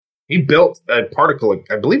He built a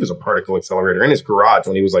I believe it was a particle accelerator in his garage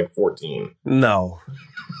when he was like 14. No.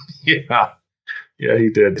 Yeah. Yeah, he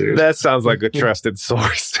did, dude. That sounds like a trusted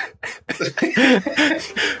source.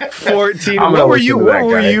 14. What were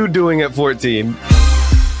you doing at 14?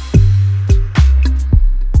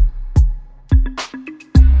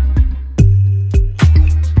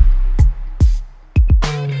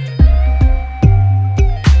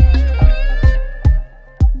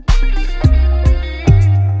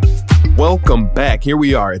 Welcome back. Here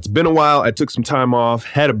we are. It's been a while. I took some time off,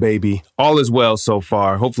 had a baby. All is well so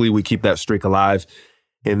far. Hopefully we keep that streak alive.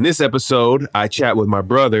 In this episode, I chat with my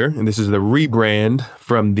brother, and this is the rebrand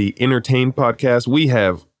from the Entertain podcast. We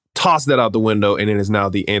have tossed that out the window, and it is now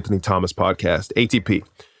the Anthony Thomas podcast, ATP.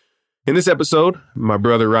 In this episode, my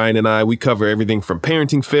brother Ryan and I, we cover everything from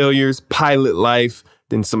parenting failures, pilot life,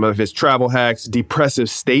 then some of his travel hacks,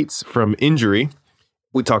 depressive states from injury.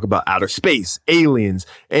 We talk about outer space, aliens,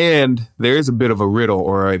 and there is a bit of a riddle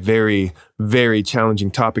or a very, very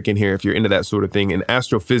challenging topic in here if you're into that sort of thing in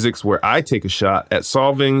astrophysics, where I take a shot at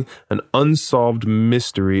solving an unsolved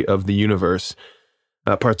mystery of the universe,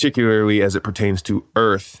 particularly as it pertains to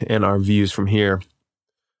Earth and our views from here.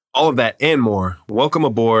 All of that and more. Welcome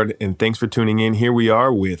aboard, and thanks for tuning in. Here we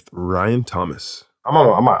are with Ryan Thomas. I'm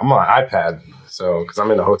on an iPad, so because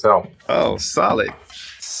I'm in a hotel. Oh, solid.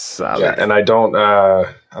 Yeah, and I don't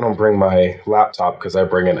bring my laptop because I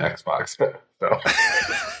bring an Xbox.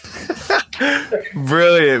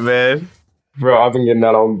 Brilliant, man. Bro, I've been getting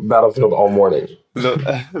that on Battlefield all morning.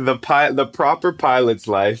 The proper pilot's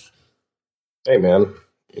life. Hey, man.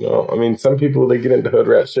 You know, I mean, some people, they get into hood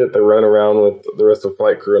rat shit. They run around with the rest of the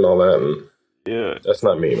flight crew and all that. And yeah, that's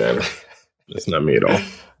not me, man. That's not me at all.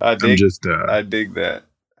 I dig that.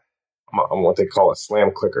 I'm what they call a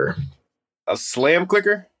slam clicker. A slam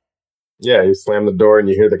clicker? Yeah, you slam the door and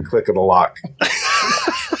you hear the click of the lock.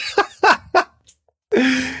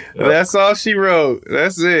 That's all she wrote.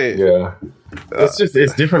 That's it. Yeah.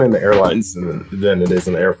 It's different in the airlines than it is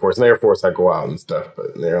in the Air Force. In the Air Force, I go out and stuff,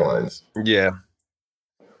 but in the airlines. Yeah.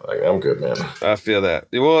 Like, I'm good, man. I feel that.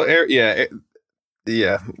 Well, yeah.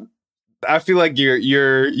 I feel like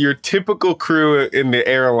your typical crew in the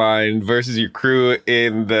airline versus your crew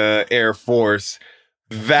in the Air Force,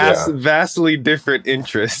 vastly different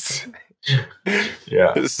interests.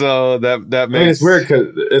 Yeah. So that makes. I mean,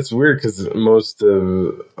 it's weird because most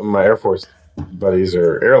of my Air Force buddies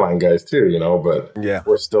are airline guys too, you know. But yeah,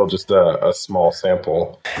 we're still just a small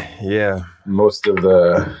sample. Yeah. Most of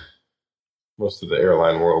the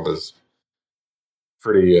airline world is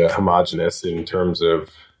pretty homogenous in terms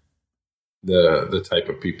of the type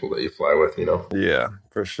of people that you fly with, you know. Yeah,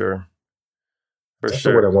 for sure. That's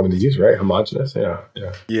the word I wanted to use, right? Homogenous. Yeah.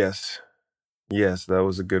 Yes, that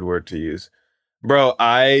was a good word to use. Bro,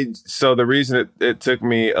 so the reason it took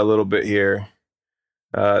me a little bit here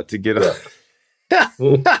to get on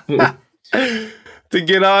to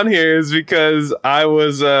get on here is because I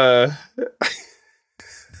was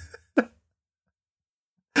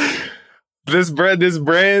this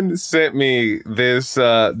brand sent me this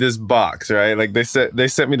box, right? Like they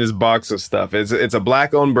sent me this box of stuff. It's a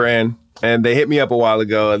black owned brand, and they hit me up a while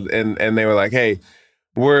ago and they were like, "Hey,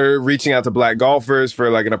 we're reaching out to black golfers for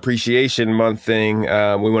like an appreciation month thing.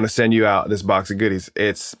 We want to send you out this box of goodies."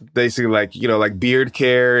 It's basically like, you know, like beard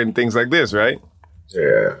care and things like this, right?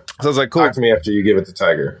 Yeah. So I was like, cool. Talk to me after you give it to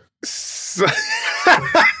Tiger.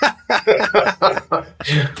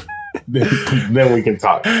 Then we can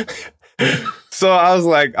talk. So I was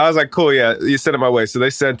like, cool, yeah, you sent it my way. So they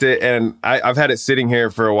sent it, and I've had it sitting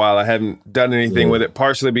here for a while. I hadn't done anything with it,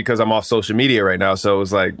 partially because I'm off social media right now. So it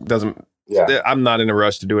was like, I'm not in a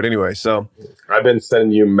rush to do it anyway. So I've been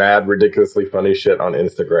sending you mad, ridiculously funny shit on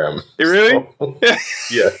Instagram. You really?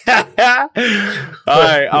 Yeah. All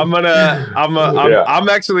right, I'm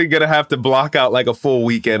actually gonna have to block out like a full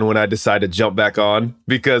weekend when I decide to jump back on,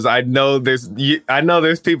 because I know there's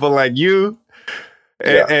people like you.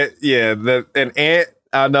 And Ant,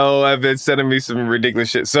 I know I've been sending me some ridiculous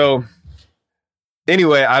shit. So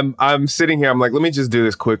anyway, I'm sitting here. I'm like, let me just do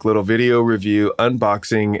this quick little video review,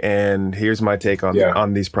 unboxing, and here's my take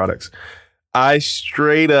on these products. I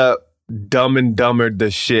straight up Dumb and Dumbered the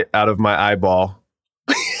shit out of my eyeball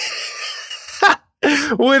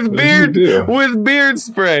with beard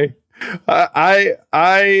spray. Let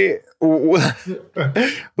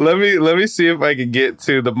me see if I can get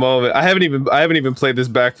to the moment. I haven't even played this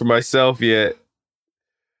back for myself yet.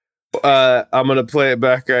 I'm gonna play it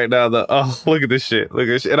back right now. Look at this shit.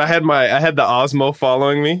 And I had the Osmo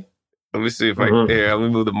following me. Let me see if I can. Here, let me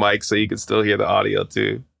move the mic so you can still hear the audio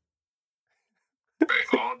too.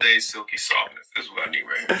 All day silky softness. This is what I need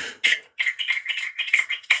right here.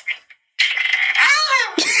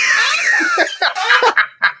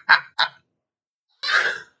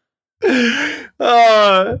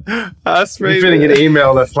 You're getting an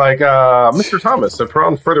email that's like, Mr. Thomas,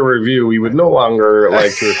 upon further review, we would no longer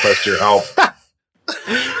like to request your help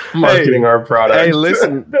marketing our product. Hey,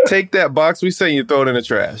 listen, take that box we sent you, throw it in the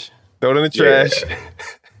trash. Throw it in the trash. Yeah.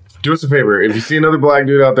 Do us a favor. If you see another black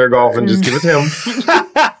dude out there golfing, just give it to him.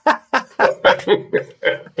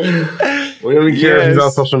 We don't even care if he's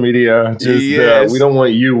on social media. Just we don't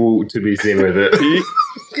want you to be seen with it.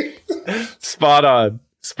 Spot on.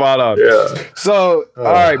 Yeah. So, all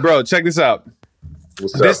right, bro, check this out.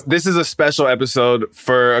 What's up? This is a special episode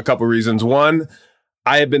for a couple reasons. One,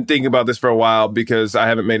 I have been thinking about this for a while because I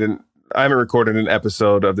haven't recorded an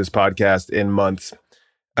episode of this podcast in months.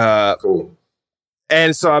 Cool.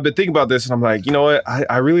 And so I've been thinking about this, and I'm like, you know what?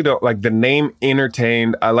 I really don't like the name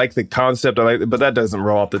Entertained. I like the concept, but that doesn't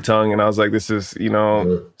roll off the tongue. And I was like, this is,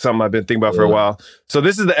 something I've been thinking about for a while. So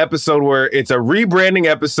this is the episode where it's a rebranding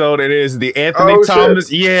episode. It is the Anthony Thomas.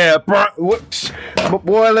 Shit. Yeah, boy,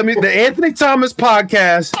 the Anthony Thomas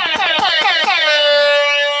podcast.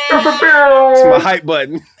 It's my hype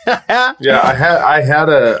button. Yeah, I had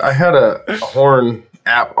a horn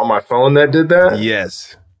app on my phone that did that.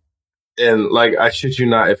 Yes. And like, I shit you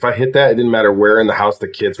not, if I hit that, it didn't matter where in the house the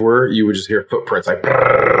kids were, you would just hear footprints like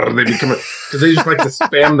they'd be coming because they just like to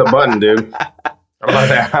spam the button, dude.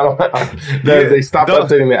 They stopped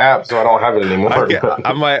updating the app, so I don't have it anymore.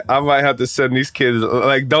 I might have to send these kids,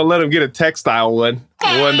 like, don't let them get a textile one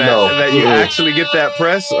that you actually get that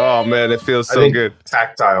press. Oh man, it feels so good.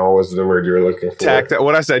 Tactile was the word you were looking for. Tactile.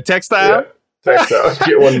 What I say? Textile. Yeah. Textile.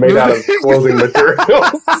 Get one made out of clothing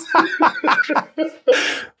materials.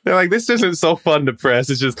 They're like, this isn't so fun to press.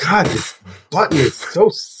 It's just, God, this button is so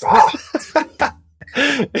soft.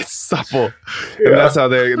 It's supple. Yeah. And that's how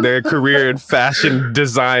their career in fashion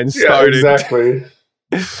design started. Yeah, exactly.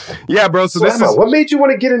 Yeah, bro. So this is what made you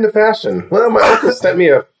want to get into fashion? Well, my uncle sent me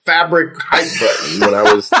a fabric hype button when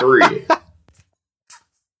I was 3.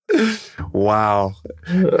 Wow.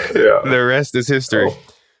 Yeah. The rest is history.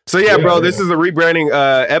 So bro, this is the rebranding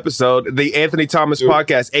episode, the Anthony Thomas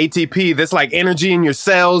podcast, ATP. That's like energy in your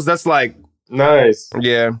cells. That's like nice.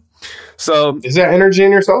 Yeah. So is that energy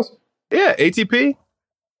in your cells? Yeah, ATP.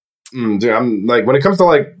 Dude, I'm like, when it comes to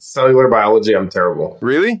like cellular biology, I'm terrible.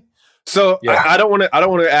 Really? So I don't want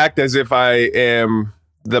to act as if I am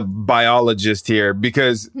the biologist here,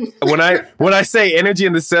 because when I say energy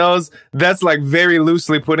in the cells, that's like very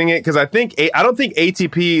loosely putting it, because I don't think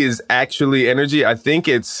ATP is actually energy. I think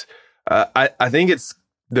it's I think it's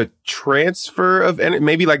the transfer of energy,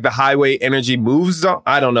 maybe like the highway energy moves on.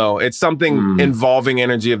 I don't know. It's something involving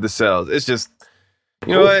energy of the cells. It's just,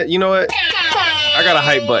 you know what? I got a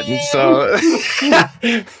hype button, so.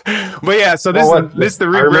 But yeah, so this is the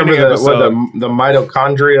rebranding episode. The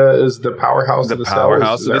mitochondria is the powerhouse of the cell. The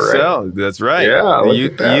powerhouse of the cell. That's right. Yeah,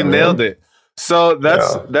 you nailed it. So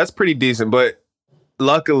that's pretty decent. But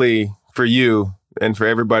luckily for you and for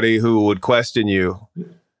everybody who would question you,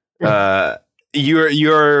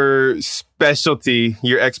 your specialty,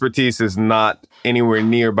 your expertise is not anywhere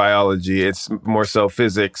near biology. It's more so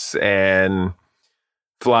physics and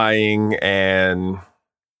flying, and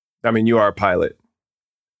I mean, you are a pilot.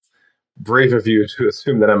 Brave of you to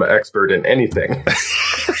assume that I'm an expert in anything.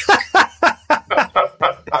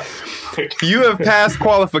 You have passed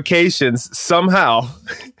qualifications somehow.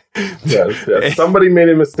 Yes. Somebody made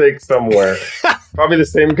a mistake somewhere. Probably the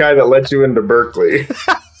same guy that let you into Berkeley.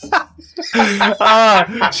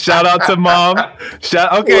 Shout out to mom.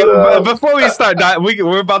 Before we start,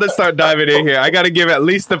 we're about to start diving in here. I got to give at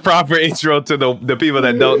least the proper intro to the people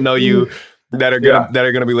that don't know you, that are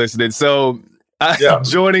gonna be listening. So,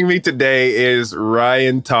 joining me today is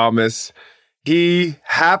Ryan Thomas. He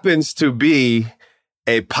happens to be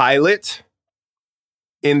a pilot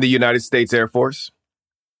in the United States Air Force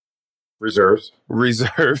Reserves,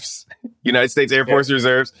 United States Air Force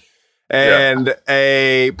Reserves. And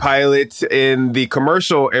a pilot in the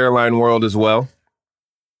commercial airline world as well.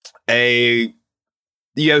 You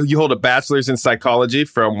hold a bachelor's in psychology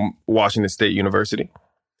from Washington State University.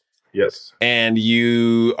 Yes. And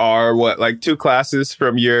you are like 2 classes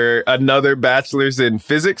from your another bachelor's in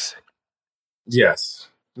physics? Yes.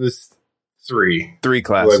 This 3. 3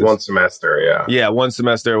 classes. Like 1 semester, yeah. Yeah, 1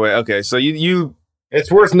 semester away. Okay, so you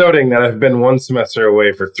It's worth noting that I've been 1 semester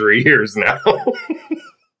away for 3 years now.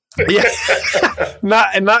 Yeah,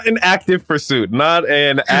 not an active pursuit. Not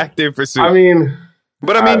an active pursuit. I mean,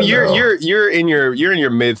 you're in your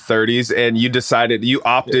mid 30s, and you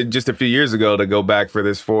opted just a few years ago to go back for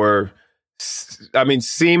this 4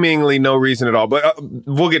 seemingly no reason at all. But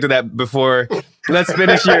we'll get to that before. Let's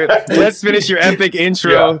finish your epic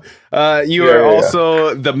intro. You are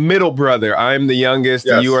also the middle brother. I'm the youngest.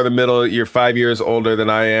 Yes. You are the middle. You're 5 years older than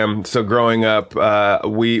I am. So growing up,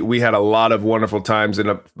 we had a lot of wonderful times and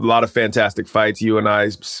a lot of fantastic fights. You and I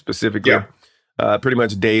specifically, pretty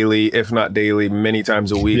much daily, if not daily, many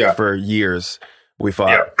times a week for years. We fought.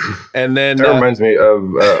 Yeah. And then that reminds me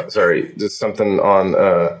of just something on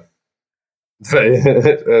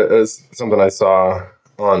something I saw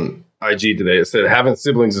on IG today. It said having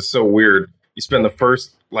siblings is so weird. You spend the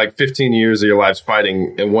first 15 years of your lives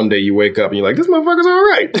fighting, and one day you wake up and you're like, this motherfucker's all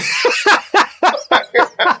right.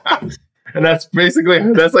 And that's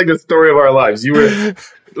like the story of our lives. You were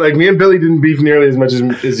like, me and Billy didn't beef nearly as much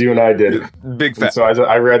as you and I did. Big fact. And so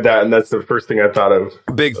I read that, and that's the first thing I thought of.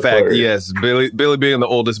 Big fact, yes. Billy being the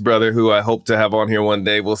oldest brother, who I hope to have on here one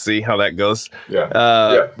day. We'll see how that goes.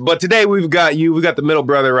 But today we've got the middle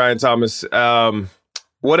brother, Ryan Thomas.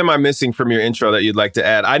 What am I missing from your intro that you'd like to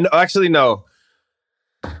add? No.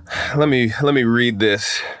 Let me read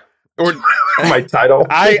this. Or my title.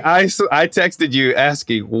 I texted you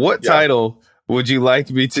asking what title would you like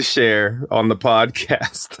me to share on the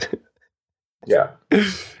podcast? Yeah.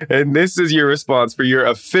 And this is your response for your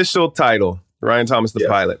official title, Ryan Thomas the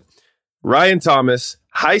pilot. Ryan Thomas,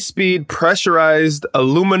 high-speed pressurized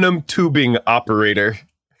aluminum tubing operator.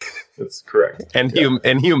 That's correct. And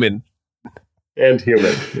human. And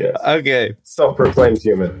human, yes. Okay. Self-proclaimed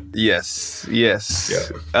human. Yes. Yeah.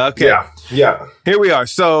 Okay. Yeah. Here we are.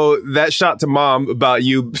 So that shot to mom about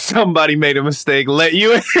somebody made a mistake, let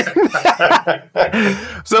you in.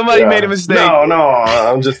 Somebody made a mistake. No.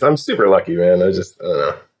 I'm super lucky, man. I don't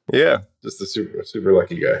know. Yeah. Just a super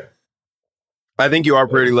lucky guy. I think you are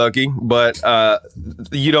pretty lucky, but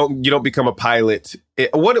you don't become a pilot.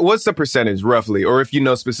 What's the percentage roughly, or if you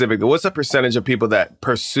know specifically, what's the percentage of people that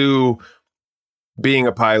pursue being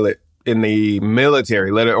a pilot in the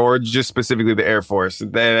military, or just specifically the Air Force,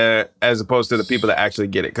 as opposed to the people that actually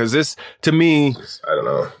get it? Because this, to me, I don't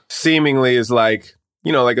know, seemingly is like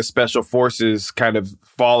a special forces kind of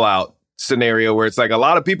fallout scenario where it's like a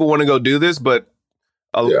lot of people want to go do this, but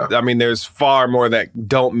there's far more that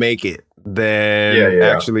don't make it than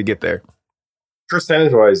actually get there.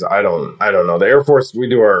 Percentage wise, I don't know. The Air Force, we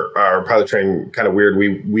do our pilot training kind of weird.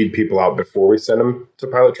 We weed people out before we send them to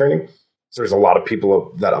pilot training. So there's a lot of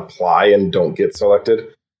people that apply and don't get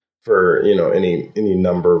selected for, any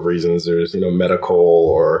number of reasons. There's, medical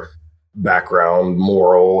or background,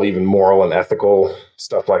 moral and ethical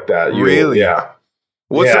stuff like that. Really? Yeah.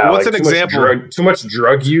 What's an example? Too much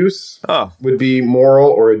drug use would be moral,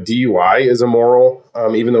 or a DUI is immoral,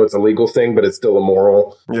 even though it's a legal thing, but it's still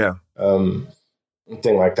immoral. Yeah.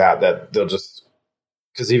 Thing like that they'll just,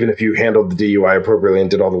 because even if you handled the DUI appropriately and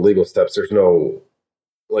did all the legal steps, there's no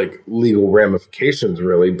legal ramifications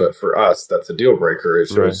really, but for us that's a deal breaker. It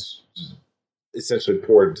shows essentially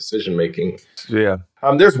poor decision making.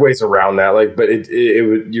 There's ways around that, but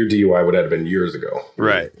your DUI would have been years ago,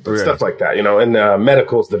 right? Stuff like that, and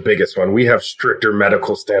medical is the biggest one. We have stricter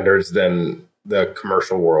medical standards than the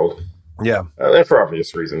commercial world, and for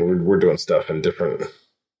obvious reason. We're doing stuff in different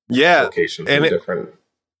locations and different.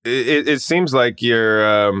 It seems like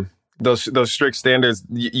you're those strict standards.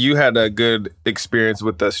 You had a good experience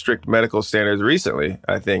with the strict medical standards recently,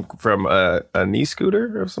 I think, from a knee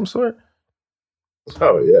scooter of some sort.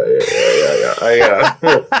 Oh yeah.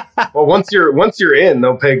 Well, once you're in,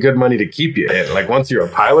 they'll pay good money to keep you in. Like once you're a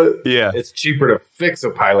pilot, it's cheaper to fix a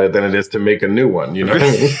pilot than it is to make a new one. You know what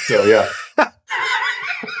I mean? So yeah.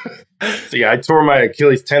 So I tore my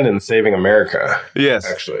Achilles tendon saving America. Yes.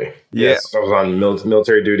 Actually. Yes. I was on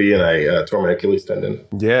military duty and I tore my Achilles tendon.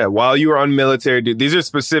 Yeah. While you were on military duty, these are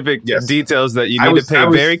specific details that you need to pay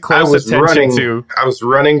very close attention to. I was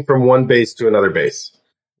running from one base to another base.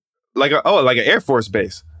 Like an Air Force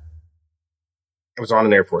base. I was on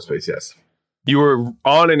an Air Force base, yes. You were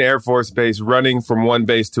on an Air Force base running from one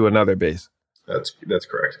base to another base. That's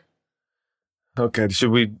correct. Okay,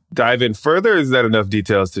 should we dive in further? Or is that enough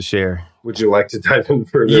details to share? Would you like to dive in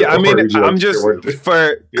further? Yeah, I mean, I'm just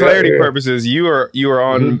for clarity purposes. You are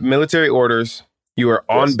on military orders. You are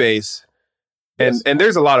on base, and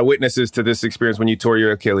there's a lot of witnesses to this experience when you tore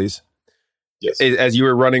your Achilles. Yes, as you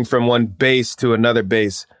were running from one base to another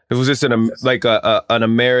base. It was just an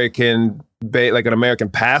American like an American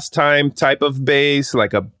pastime type of base,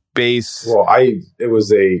 like a base. Well, it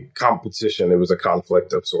was a competition. It was a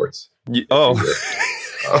conflict of sorts. You tore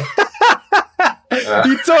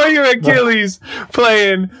your Achilles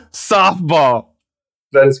playing softball.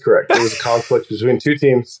 That is correct. There was a conflict between two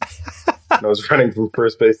teams. And I was running from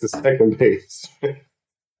first base to second base.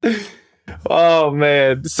 Oh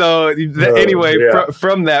man. So anyway, yeah.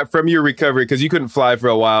 from your recovery, because you couldn't fly for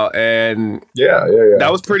a while, and Yeah. that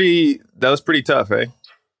was pretty tough, eh?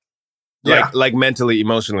 Yeah. Like mentally,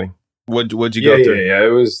 emotionally. What'd you go through? Yeah.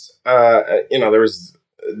 It was, there was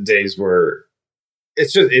days where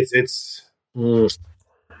it's just,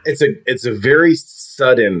 it's a very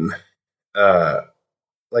sudden,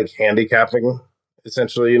 like handicapping,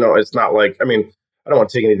 essentially. It's not like, I mean, I don't want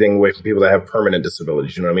to take anything away from people that have permanent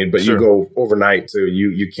disabilities, you know what I mean? But Sure. You go overnight to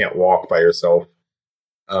you can't walk by yourself.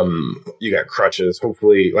 You got crutches.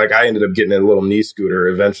 Hopefully, like I ended up getting a little knee scooter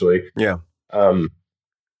eventually. Yeah.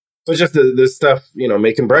 But just this stuff,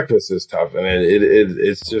 making breakfast is tough, and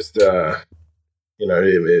it's just, it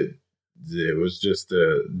was just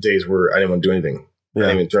days where I didn't want to do anything. Yeah. I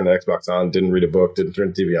didn't even turn the Xbox on, didn't read a book, didn't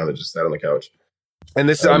turn the TV on, and just sat on the couch. And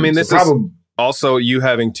this, this is also you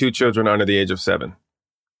having 2 children under the age of 7.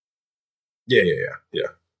 Yeah.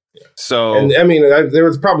 So, and I mean, there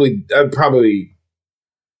was probably, I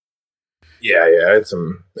had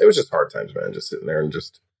some. It was just hard times, man. Just sitting there and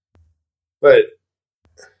but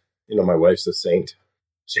my wife's a saint.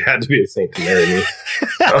 She had to be a saint to marry me.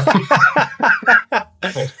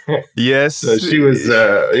 Yes. So she was,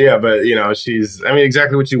 but she's, I mean,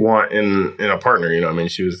 exactly what you want in a partner. I mean,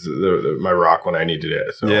 she was my rock when I needed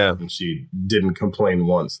it. So, yeah. And she didn't complain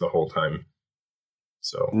once the whole time.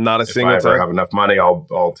 So not a single time. If I ever have enough money,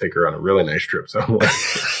 I'll take her on a really nice trip somewhere.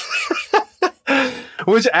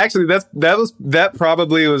 Which actually, that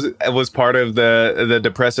probably was part of the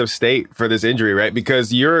depressive state for this injury, right?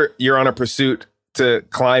 Because you're on a pursuit to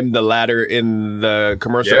climb the ladder in the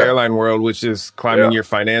commercial airline world, which is climbing your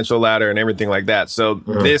financial ladder and everything like that. So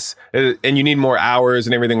this, and you need more hours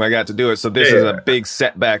and everything like that to do it. So this is a big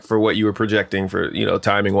setback for what you were projecting for,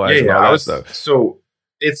 timing wise and all that stuff. So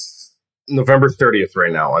it's November 30th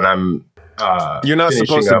right now, and I'm you're not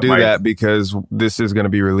supposed to do that because this is going to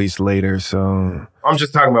be released later. So I'm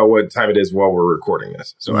just talking about what time it is while we're recording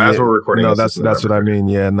this. So as we're recording, that's what I mean.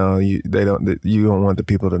 Yeah, no, you don't want the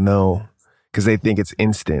people to know because they think it's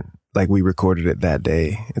instant. Like we recorded it that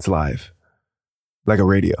day. It's live, like a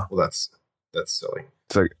radio. Well, that's silly.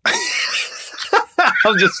 It's like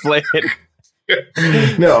I'm just playing.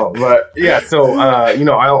 No, but yeah. So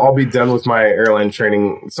I'll be done with my airline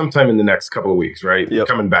training sometime in the next couple of weeks. Right,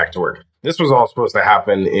 coming back to work. This was all supposed to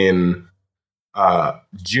happen in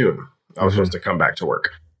June. I was supposed to come back to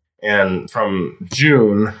work. And from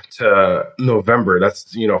June to November,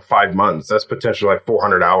 that's, 5 months. That's potentially like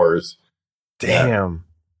 400 hours. Damn.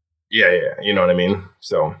 Yeah. You know what I mean?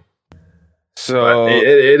 So but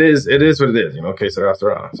it is what it is, que será,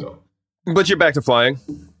 será. So. But you're back to flying.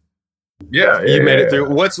 Yeah. You made it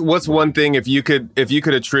through. What's one thing if you could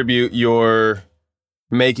attribute your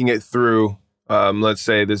making it through, let's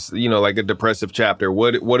say this, like a depressive chapter,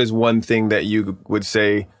 what is one thing that you would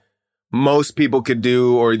say most people could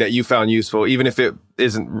do or that you found useful, even if it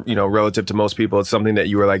isn't, relative to most people, it's something that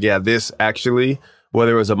you were like, yeah, this actually,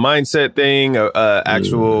 whether it was a mindset thing,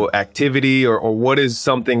 actual activity, or what is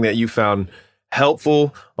something that you found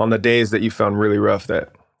helpful on the days that you found really rough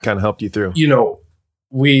that kind of helped you through?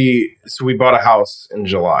 We bought a house in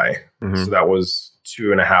July. Mm-hmm. So that was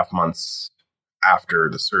 2.5 months after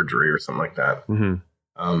the surgery or something like that. Mm-hmm.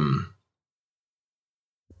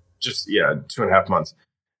 2.5 months.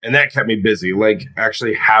 And that kept me busy, like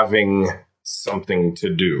actually having something to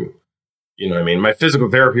do. You know what I mean? My physical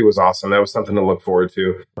therapy was awesome. That was something to look forward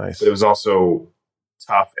to. Nice. But it was also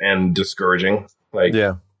tough and discouraging. Like,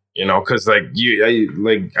 because I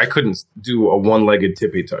couldn't do a one-legged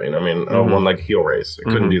tippy toe, a one-legged heel race. I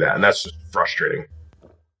couldn't do that. And that's just frustrating.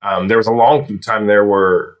 There was a long time there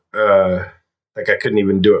where I couldn't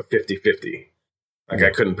even do it 50-50. Like I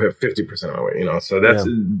couldn't put 50% of my weight, so that's,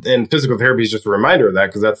 and physical therapy is just a reminder of that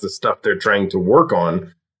because that's the stuff they're trying to work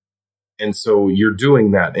on. And so you're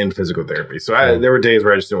doing that in physical therapy. So there were days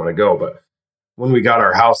where I just didn't want to go, but when we got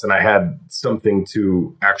our house and I had something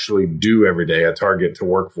to actually do every day, a target to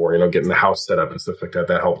work for, getting the house set up and stuff like that,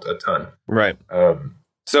 that helped a ton. Right.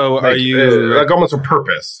 So are you like almost a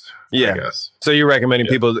purpose? Yeah. I guess. So you're recommending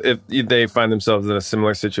people, if they find themselves in a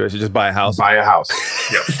similar situation, just buy a house? Buy a house.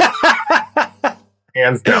 Yep.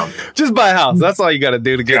 Hands down. Just buy a house. That's all you got to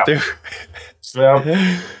do to get through.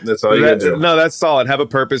 Yeah, that's all you got to do. No, that's solid. Have a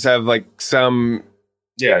purpose. Have like some.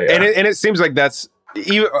 Yeah. And it seems like that's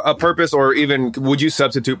either a purpose or even would you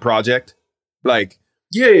substitute project? Like.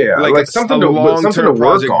 Yeah. Like something a long-term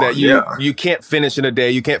project on. that you can't finish in a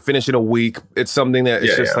day. You can't finish in a week. It's something that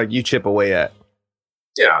it's just like you chip away at.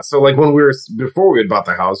 Yeah. So like before we had bought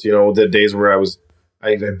the house, the days where I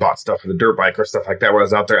bought stuff for the dirt bike or stuff like that, where I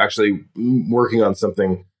was out there actually working on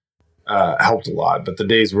something. helped a lot. But the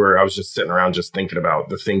days where I was just sitting around just thinking about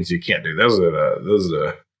the things you can't do, those are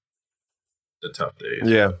the tough days.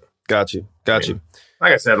 Yeah, got you.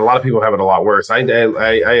 Like I said, a lot of people have it a lot worse. I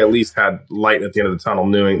at least had light at the end of the tunnel,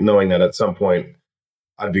 knowing that at some point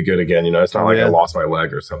I'd be good again. You know, it's not like I lost my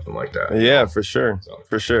leg or something like that. Yeah, for sure.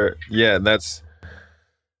 For sure. Yeah, that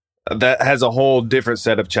has a whole different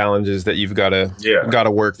set of challenges that you've got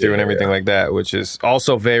to work through and everything like that, which is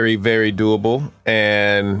also very, very doable.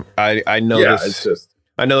 And I know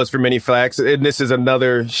I know this for many facts. And this is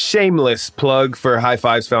another shameless plug for High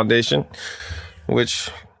Fives Foundation, which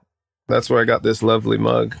that's where I got this lovely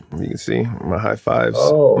mug. You can see my high fives,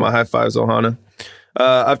 Ohana.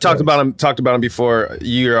 I've talked about them before.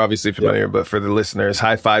 You're obviously familiar, but for the listeners,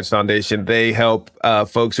 High Fives Foundation, they help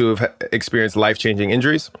folks who have experienced life-changing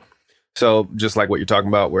injuries. So just like what you're talking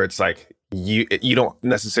about, where it's like you don't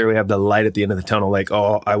necessarily have the light at the end of the tunnel, like,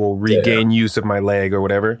 oh, I will regain use of my leg or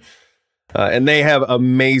whatever. And they have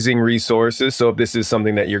amazing resources. So if this is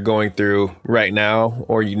something that you're going through right now,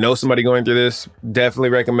 or you know somebody going through this,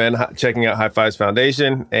 definitely recommend checking out High Fives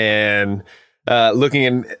Foundation and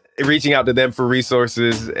reaching out to them for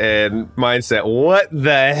resources and mindset. What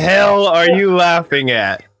the hell are you laughing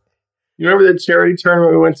at? You remember the charity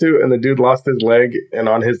tournament we went to and the dude lost his leg and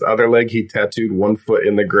on his other leg he tattooed 1 foot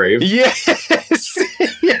in the grave? Yes.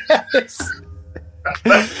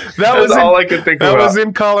 That was all I could think about. That was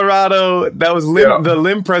in Colorado. That was the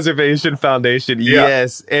Limb Preservation Foundation. Yeah.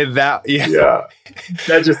 Yes. And that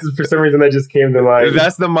that just, for some reason, that just came to mind.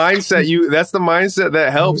 That's the mindset that's the mindset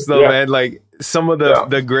that helps though, man. Like some of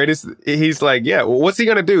the greatest, he's like, what's he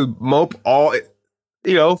going to do? Mope all,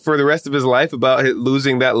 for the rest of his life about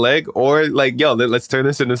losing that leg, or like, let's turn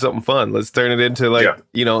this into something fun. Let's turn it into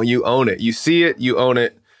you own it. You see it, you own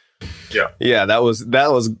it. Yeah. That was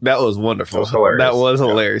wonderful. That was hilarious. That was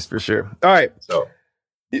hilarious for sure. All right. So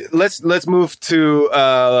let's move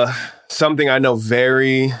to something I know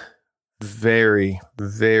very, very,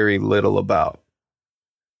 very little about.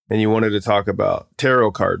 And you wanted to talk about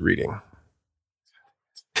tarot card reading.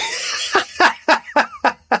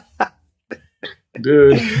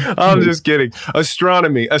 Dude. I'm just kidding.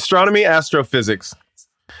 Astronomy, astrophysics.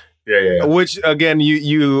 Yeah. Which, again,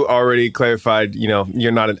 you already clarified,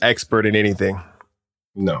 you're not an expert in anything.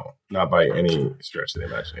 No, not by any stretch of the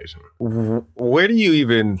imagination. Where do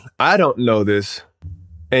you I don't know this.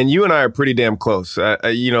 And you and I are pretty damn close.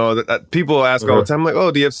 People ask all the time, like,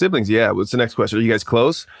 oh, do you have siblings? Yeah. What's the next question? Are you guys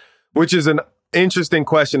close? Which is an interesting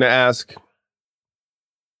question to ask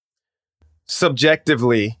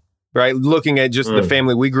subjectively. Right, looking at just the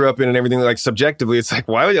family we grew up in and everything, like subjectively, it's like,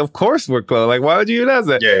 of course we're close. Like, why would you even ask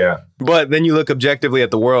that? Yeah. But then you look objectively at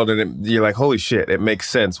the world and you're like, holy shit, it makes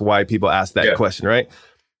sense why people ask that question, right?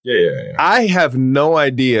 Yeah. I have no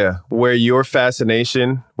idea where your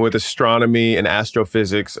fascination with astronomy and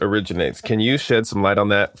astrophysics originates. Can you shed some light on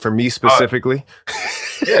that for me specifically?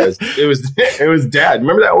 It was Dad.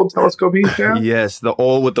 Remember that old telescope he used to have? Yes, the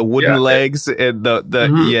old with the wooden legs and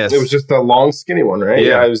yes. It was just the long, skinny one, right?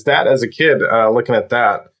 Yeah, it was that as a kid, looking at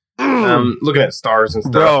that. Looking at stars and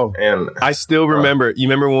stuff. Bro, and I still remember. You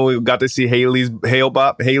remember when we got to see Halley's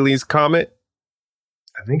Comet?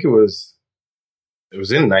 I think it was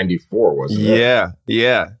in 94, wasn't it?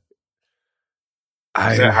 Yeah.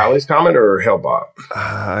 Is that Halley's Comet or Hale-Bopp?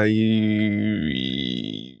 I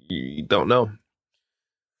don't know.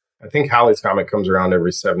 I think Halley's Comet comes around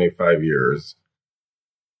every 75 years.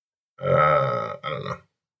 I don't know.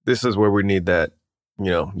 This is where we need that,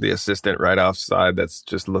 the assistant right offside that's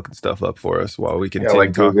just looking stuff up for us while we continue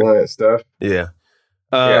like talking. Googling stuff. Yeah.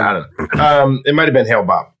 I don't know. It might have been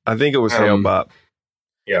Hale-Bopp. I think it was Hale-Bopp.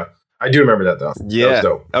 Yeah. I do remember that, though. Yeah. That was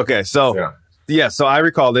dope. Okay. So, so I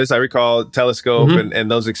recall this. I recall telescope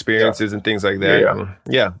and those experiences and things like that.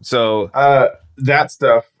 Yeah. So, that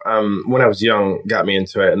stuff, when I was young, got me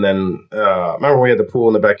into it. And then, remember when we had the pool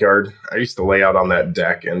in the backyard? I used to lay out on that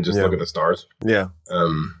deck and just look at the stars. Yeah.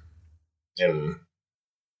 And,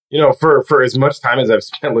 for as much time as I've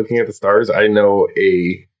spent looking at the stars, I know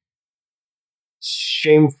a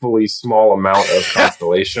shamefully small amount of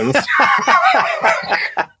constellations.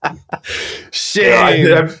 Shame.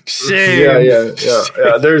 Yeah.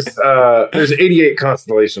 There's 88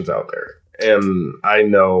 constellations out there, and I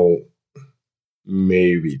know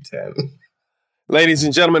maybe 10. Ladies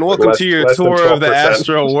and gentlemen, welcome to your tour of the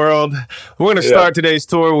astro world. We're going to start today's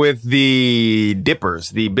tour with the dippers,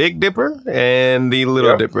 the Big Dipper and the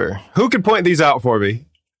Little Dipper. Who can point these out for me?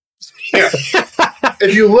 Yeah.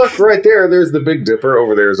 If you look right there, there's the Big Dipper.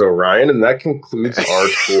 Over there is Orion, and that concludes our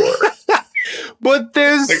tour. But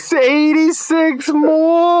there's 86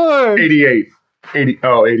 more. 88.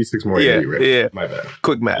 86 more. Yeah, 80, right? yeah. My bad.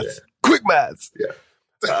 Quick math. Yeah. quick maths. Yeah.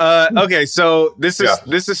 Okay, so this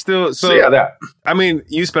is still so. Yeah, that. I mean,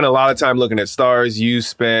 you spent a lot of time looking at stars. You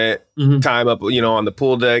spent time up, on the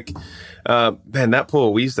pool deck. Man, that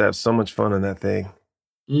pool, we used to have so much fun in that thing.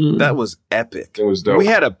 That was epic. It was dope. We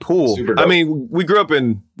had a pool. Super dope. I mean, we grew up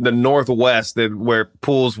in the Northwest where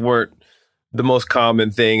pools weren't the most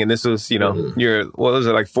common thing. And this was, you're, what was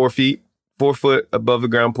it, like 4 foot above the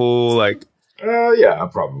ground pool? Like, yeah,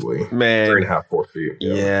 probably. Man. 3.5, 4 feet.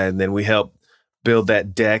 Yeah. And then we helped build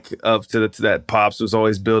that deck up to that. Pops was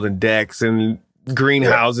always building decks and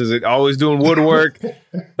greenhouses, always doing woodwork,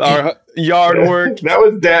 our yard work. That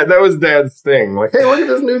was Dad's thing. Like, hey, look at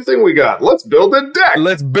this new thing we got. Let's build a deck.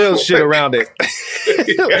 Let's build shit around it.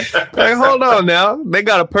 Like, hold on now. They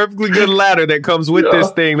got a perfectly good ladder that comes with this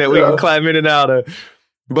thing that we can climb in and out of.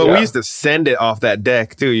 But we used to send it off that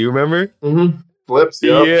deck too. You remember? Mm-hmm. Flips.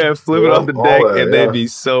 Yep. Yeah, flip it off the deck, and they'd be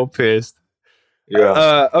so pissed.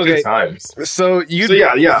 Yeah. Okay. Good times. So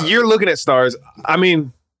you're looking at stars. I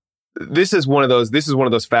mean, this is one of those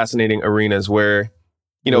fascinating arenas where,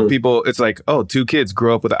 people, it's like, oh, 2 kids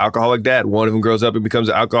grow up with an alcoholic dad. One of them grows up and becomes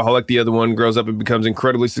an alcoholic. The other one grows up and becomes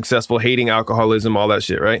incredibly successful, hating alcoholism, all that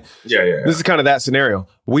shit, right? Yeah. This is kind of that scenario.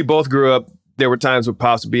 We both grew up. There were times where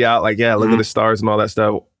Pops would be out like, yeah, look at the stars and all that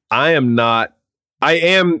stuff. I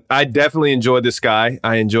definitely enjoy the sky.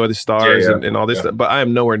 I enjoy the stars and all this stuff, but I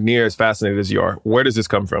am nowhere near as fascinated as you are. Where does this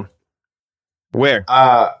come from? Where?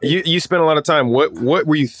 You spent a lot of time. What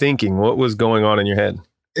were you thinking? What was going on in your head?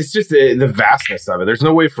 It's just the vastness of it. There's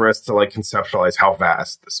no way for us to like conceptualize how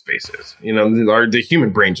vast the space is. The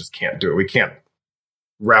human brain just can't do it. We can't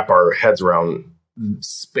wrap our heads around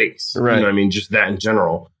space. Right. You know what I mean? Just that in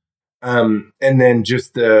general. And then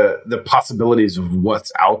just the possibilities of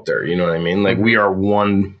what's out there. You know what I mean? Like we are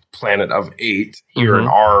one planet of 8 here in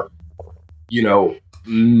our,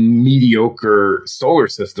 mediocre solar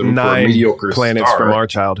system. 9 for mediocre planets star. from our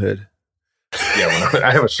childhood. Yeah, I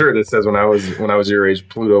have a shirt that says when I was your age,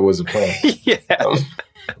 Pluto was a planet. Yeah.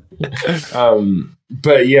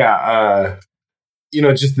 But yeah,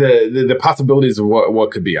 just the possibilities of what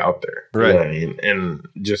could be out there. Right. You know what I mean? And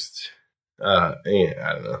just I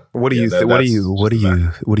don't know. What do you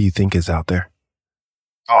think is out there?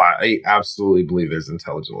 Oh, I absolutely believe there's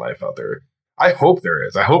intelligent life out there. I hope there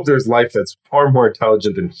is. I hope there's life that's far more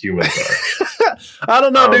intelligent than humans are. I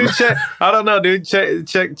don't know, dude. I don't know, dude. Check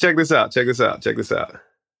this out. Check this out. See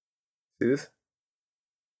this?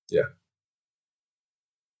 Yeah.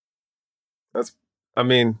 That's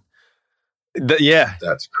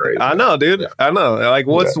crazy. I know, dude. Yeah. I know. Like,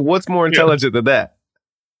 what's more intelligent than that?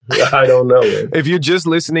 I don't know, man. If you're just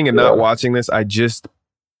listening and not watching this, I just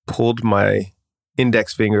pulled my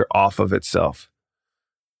index finger off of itself.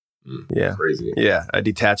 Yeah. Crazy. Yeah. I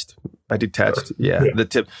detached. The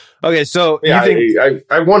tip. Okay. So yeah, I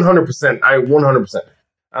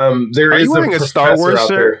 100%. There is wearing a Star Wars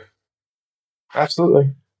shirt?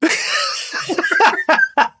 Absolutely.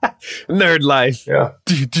 Nerd life. Yeah.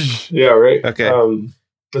 Yeah. Right. Okay.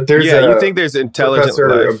 But there's you think there's intelligent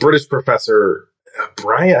life? A British professor,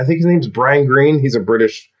 Brian. I think his name's Brian Greene. He's a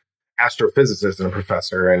British astrophysicist and a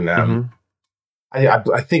professor, and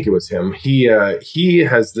I think it was him. He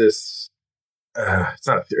has this.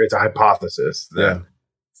 It's a hypothesis that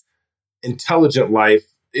intelligent life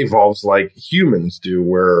evolves like humans do,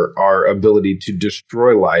 where our ability to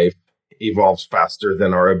destroy life evolves faster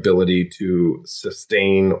than our ability to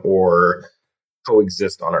sustain or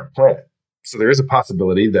coexist on our planet. So there is a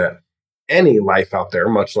possibility that any life out there,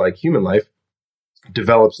 much like human life,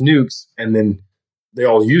 develops nukes, and then they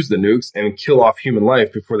all use the nukes and kill off human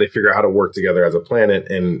life before they figure out how to work together as a planet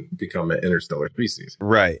and become an interstellar species.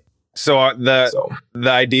 Right. So the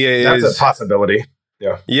idea is... That's a possibility.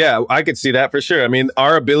 Yeah. Yeah, I could see that for sure. I mean,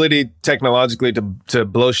 our ability technologically to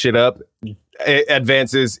blow shit up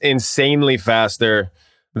advances insanely faster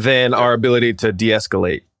than our ability to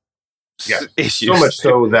de-escalate issues. So much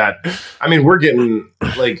so that, I mean, we're getting,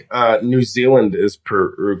 like, New Zealand is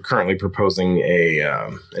currently proposing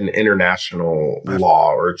an international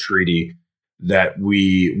law or treaty that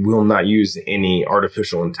we will not use any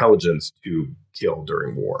artificial intelligence to kill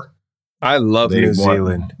during war. I love New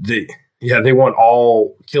Zealand. They want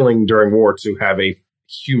all killing during war to have a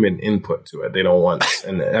human input to it. They don't want,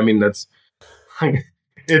 and I mean, that's,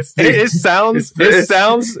 it sounds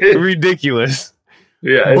ridiculous.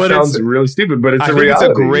 Yeah, it sounds really stupid, but it's a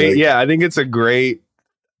reality. I think it's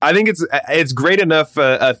great enough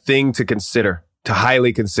a thing to consider, to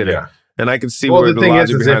highly consider. Yeah. And I can see where the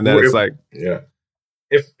logic behind that is like. Yeah.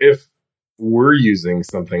 If we're using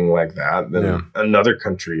something like that, then another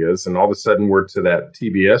country is, and all of a sudden we're to that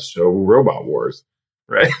TBS show, Robot Wars,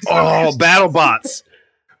 right? Oh, BattleBots.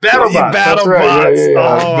 BattleBots. BattleBots. I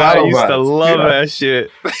used to BattleBots. love that shit.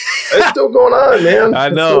 It's still going on, man. I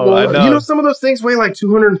It's know, still going I on. know. You know, some of those things weigh like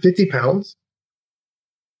 250 pounds.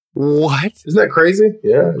 What? Isn't that crazy?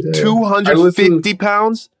 Yeah. 250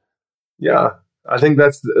 pounds? Yeah. I think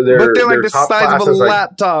that's But they're like the top size of a class is like,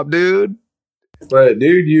 laptop, dude. but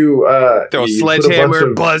dude, you Throw a you sledgehammer,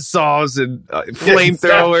 put a bunch buzzsaws, and of-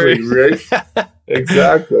 flamethrower. Exactly, right?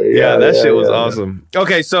 Exactly. Yeah, that shit was yeah. awesome.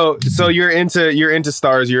 Okay, so you're into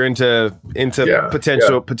stars, you're into Yeah,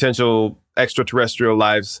 potential extraterrestrial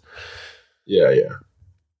lives. Yeah.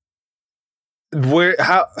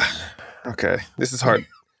 Okay, this is hard.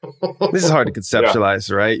 This is hard to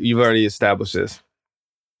conceptualize, right? You've already established this.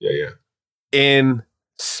 Yeah. In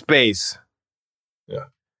space. Yeah.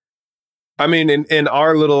 I mean, in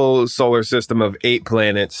our little solar system of 8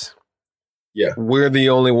 planets, Yeah. we're the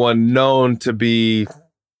only one known to be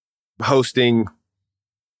hosting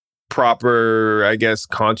proper, I guess,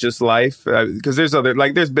 conscious life. Because there's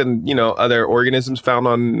been, other organisms found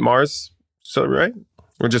on Mars. So, right?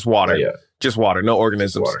 Or just water? Yeah. Just water, no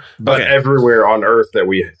organisms. Water. But Okay. everywhere on Earth that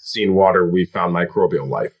we've seen water, we found microbial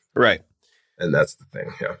life. Right. And that's the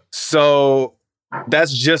thing. Yeah. So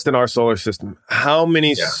that's just in our solar system. How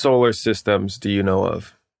many Yeah. solar systems do you know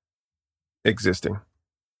of existing?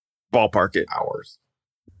 Ballpark it. Ours.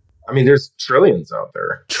 I mean, there's trillions out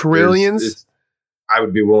there. Trillions? I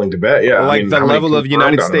would be willing to bet. Yeah. Like I mean, the how many level of confirmed?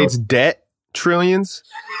 United I don't know. States debt? Trillions?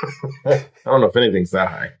 I don't know if anything's that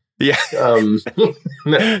high. Yeah.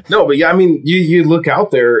 No, but yeah, I mean, you look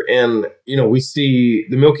out there and, we see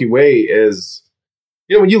the Milky Way as,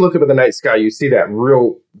 when you look up at the night sky, you see that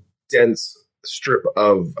real dense strip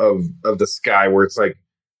of the sky where it's like,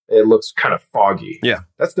 it looks kind of foggy. Yeah.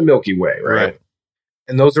 That's the Milky Way, right? Right.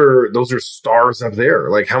 And those are stars up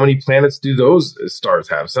there. Like, how many planets do those stars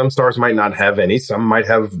have? Some stars might not have any. Some might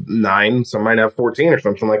have 9. Some might have 14 or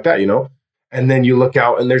something like that, And then you look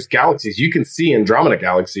out and there's galaxies. You can see Andromeda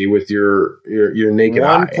Galaxy with your naked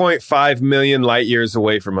eye. 1.5 million light years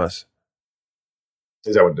away from us.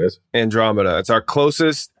 Is that what it is? Andromeda. It's our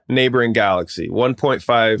closest neighboring galaxy.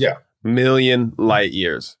 1.5 million light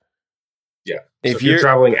years. Yeah. If So if you're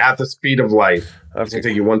traveling at the speed of light, it's going to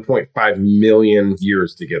take you 1.5 million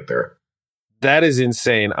years to get there. That is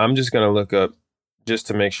insane. I'm just going to look up just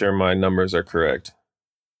to make sure my numbers are correct.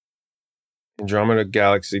 Andromeda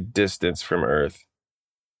Galaxy distance from Earth.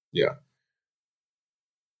 Yeah.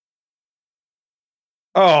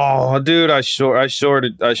 Oh, dude, I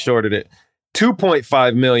shorted it.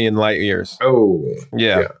 2.5 million light years. Oh.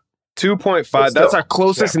 Yeah. 2.5. But That's still, our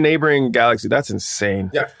closest neighboring galaxy. That's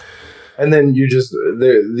insane. Yeah. And then you just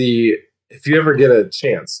the if you ever get a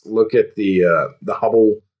chance, look at the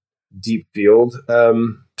Hubble Deep Field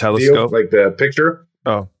Telescope. like the picture.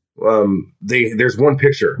 Oh. There's one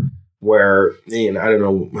picture where, I don't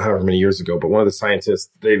know however many years ago, but one of the scientists,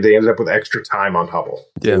 they ended up with extra time on Hubble.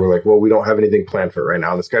 Yeah. They were like, well, we don't have anything planned for it right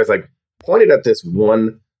now. And this guy's like pointed at this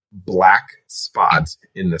one black spot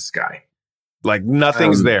in the sky. Like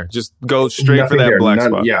nothing's there. Just go straight for Nothing that there. black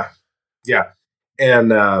spot. Yeah. Yeah.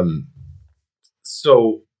 And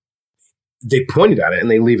so they pointed at it and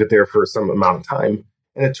they leave it there for some amount of time.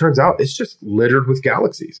 And it turns out it's just littered with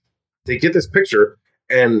galaxies. They get this picture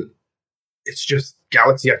and it's just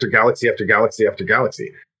galaxy after galaxy after galaxy after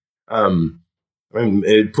galaxy. When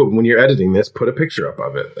you're editing this, put a picture up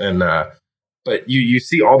of it. And but you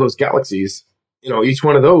see all those galaxies. Each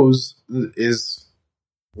one of those is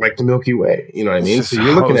like the Milky Way. You know what I mean? So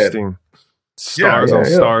you're looking at stars on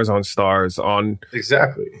stars on stars on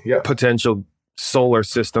exactly potential solar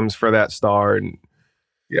systems for that star, and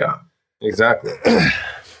exactly.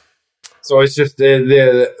 So it's just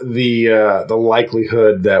the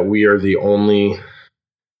likelihood that we are the only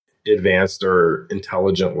advanced or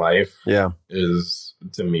intelligent life is,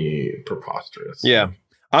 to me, preposterous. Yeah,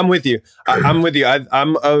 I'm with you. I'm with you.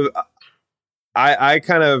 I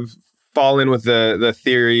kind of fall in with the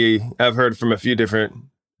theory I've heard from a few different,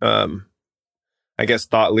 I guess,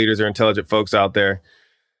 thought leaders or intelligent folks out there,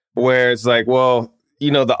 where it's like, well,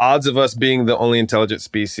 the odds of us being the only intelligent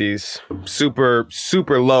species, super,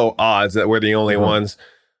 super low odds that we're the only ones.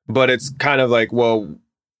 But it's kind of like, well,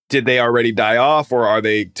 did they already die off, or are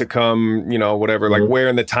they to come, whatever, like where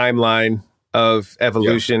in the timeline of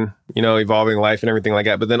evolution, evolving life and everything like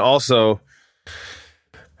that. But then also,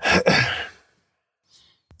 I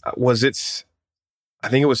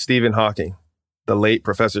think it was Stephen Hawking, the late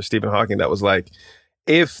Professor Stephen Hawking, that was like,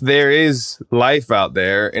 if there is life out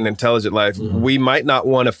there, an intelligent life, we might not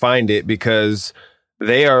want to find it because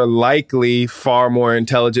they are likely far more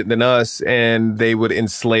intelligent than us and they would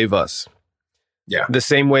enslave us. Yeah. The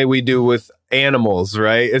same way we do with animals,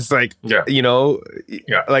 right? It's like, you know,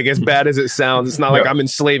 like as bad as it sounds, it's not like I'm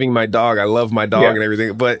enslaving my dog. I love my dog and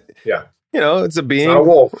everything, but you know, it's a being. It's not a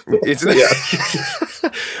wolf.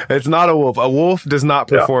 It's not a wolf. A wolf does not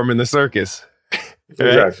perform in the circus. Right?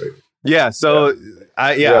 Exactly. Yeah. So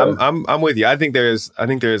I'm with you. I think there is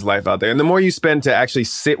life out there. And the more you spend to actually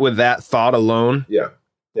sit with that thought alone,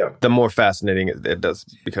 the more fascinating it does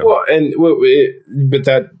become. Well, and but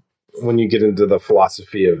that when you get into the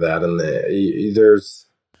philosophy of that, and there's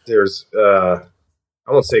I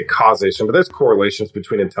won't say causation, but there's correlations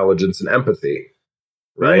between intelligence and empathy,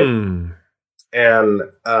 right? And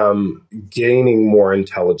gaining more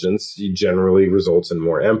intelligence generally results in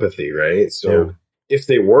more empathy, right? So if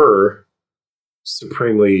they were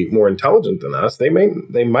supremely more intelligent than us, they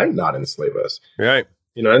might not enslave us, right?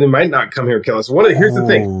 You know, and they might not come here and kill us. Here's the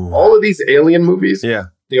thing: all of these alien movies,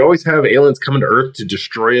 they always have aliens coming to Earth to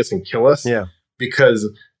destroy us and kill us, because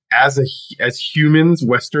as humans,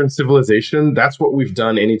 Western civilization, that's what we've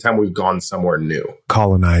done anytime we've gone somewhere new.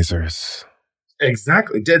 Colonizers.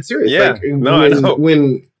 Exactly. Dead serious. Yeah. Like,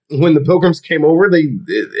 when the Pilgrims came over, they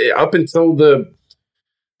up until the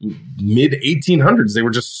mid 1800s, they were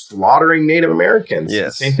just slaughtering Native Americans.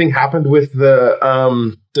 Yes. Same thing happened with the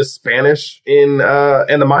Spanish and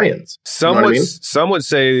the Mayans. Some would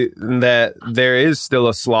say that there is still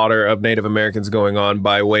a slaughter of Native Americans going on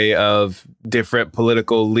by way of different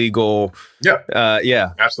political, legal.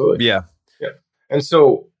 Absolutely. Yeah. And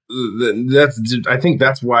so I think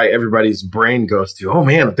that's why everybody's brain goes to, oh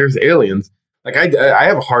man, if there's aliens, like I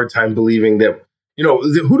have a hard time believing that, you know,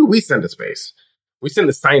 who do we send to space? We send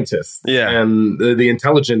the scientists and the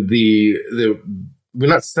intelligent, we're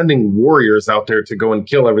not sending warriors out there to go and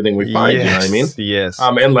kill everything we find. You know what I mean? Yes.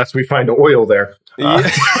 Unless we find oil there.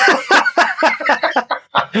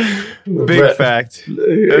 Big fact.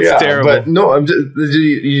 That's terrible. But no,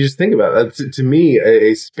 you just think about that. To me,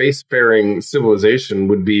 a spacefaring civilization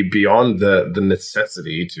would be beyond the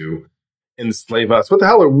necessity to enslave us. What the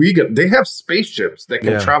hell are we going to? They have spaceships that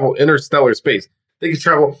can travel interstellar space. They can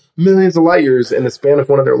travel millions of light years in the span of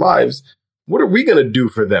one of their lives. What are we going to do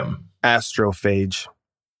for them? Astrophage.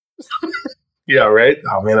 Yeah, right?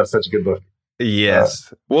 Oh, man, that's such a good book.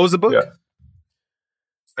 Yes. What was the book?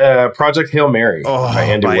 Project Hail Mary by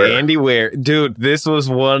Andy Weir. Dude, this was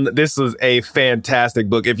a fantastic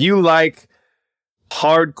book. If you like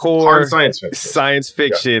hard science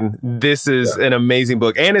fiction, this is an amazing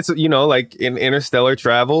book. And it's, you know, like in interstellar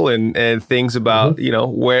travel and things about, you know,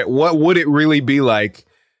 what would it really be like?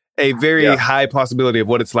 A very high possibility of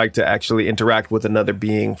what it's like to actually interact with another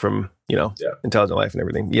being from, you know, intelligent life and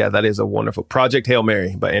everything. Yeah, that is a wonderful Project Hail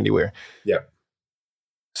Mary by Andy Weir. Yeah.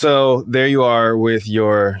 So there you are with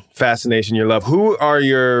your fascination, your love. Who are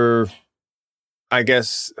your, I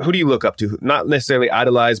guess, who do you look up to? Not necessarily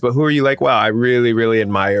idolize, but who are you like, wow, I really, really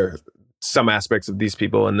admire some aspects of these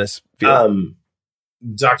people in this field?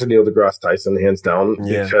 Dr. Neil deGrasse Tyson, hands down,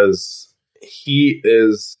 because he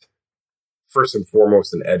is first and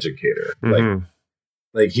foremost an educator.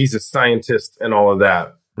 Like he's a scientist and all of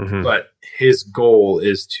that, but his goal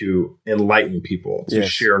is to enlighten people, to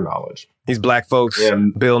share knowledge. He's black folks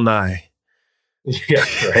and Bill Nye. Yeah,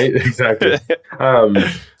 right. Exactly.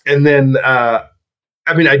 And then, I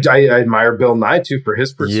mean, I admire Bill Nye too for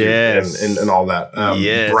his pursuit and all that.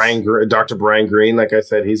 Dr. Brian Greene, like I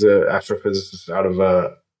said, he's an astrophysicist out of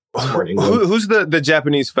England. Who's the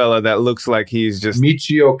Japanese fella that looks like he's just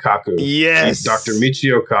Michio Kaku? Yes, Dr.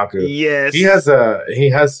 Michio Kaku. Yes, he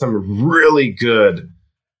has some really good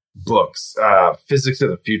books. Physics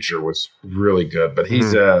of the Future was really good, but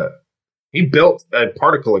he built a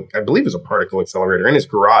particle, I believe it was a particle accelerator in his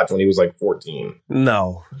garage when he was like 14.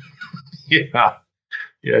 No. Yeah,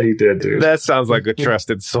 he did, dude. That sounds like a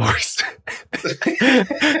trusted source.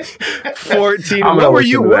 14. What were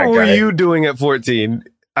you doing at 14?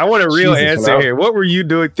 I want a real answer here. What were you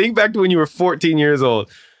doing? Think back to when you were 14 years old.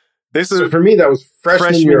 For me, that was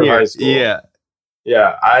freshman year of high school.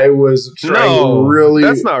 Yeah, I was trying really...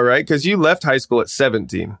 That's not right, because you left high school at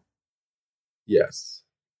 17. Yes.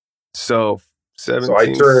 So 17,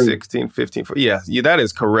 I turned 16, 15. Yeah, that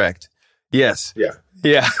is correct. Yes.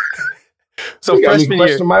 Yeah. So freshman year,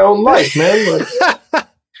 question my own life, man.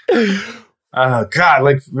 God,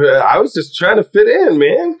 like I was just trying to fit in,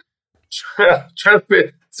 man. Trying to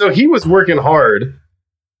fit. So he was working hard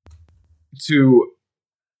to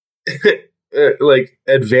like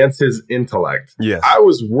advance his intellect. Yes, I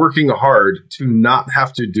was working hard to not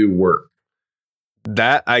have to do work.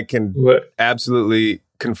 That I can absolutely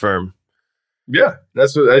confirm. Yeah,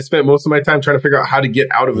 that's what I spent most of my time trying to figure out how to get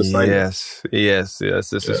out of assignments. Yes.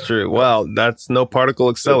 This is true. Well, that's no particle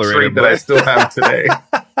accelerator, but I still have today.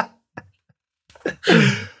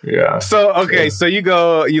 Yeah. So okay, so you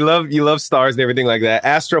love stars and everything like that.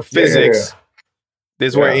 Astrophysics.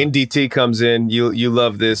 This is where NDT comes in. You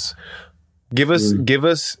love this. Give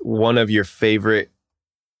us one of your favorite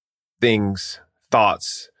things,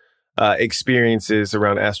 thoughts, experiences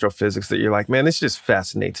around astrophysics that you're like, man, this just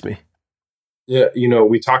fascinates me. Yeah,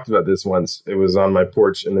 we talked about this once. It was on my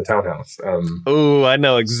porch in the townhouse. Oh, I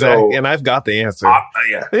know exactly, and I've got the answer.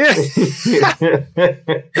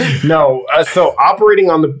 No, so operating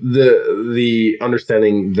on the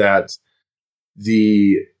understanding that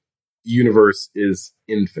the universe is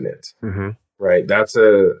infinite, right? That's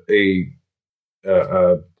an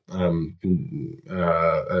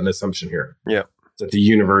assumption here. Yeah, that the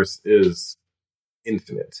universe is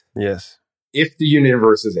infinite. Yes. If the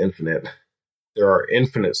universe is infinite, there are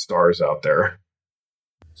infinite stars out there.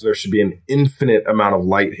 So there should be an infinite amount of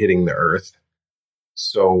light hitting the Earth.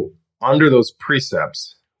 So under those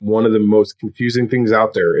precepts, one of the most confusing things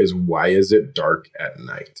out there is, why is it dark at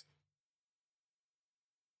night?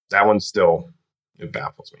 That one still, it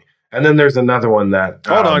baffles me. And then there's another one that...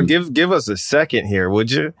 Hold on, give us a second here,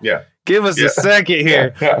 would you? Yeah. Give us a second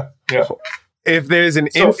here. Yeah. If there's an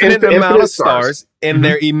infinite amount of stars and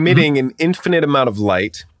they're emitting an infinite amount of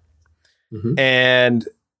light, and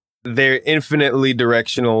they're infinitely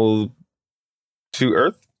directional to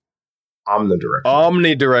Earth?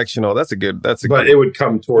 Omnidirectional. That's a good. But it would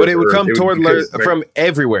come toward. But it would come toward Earth from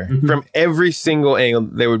everywhere, from every single angle.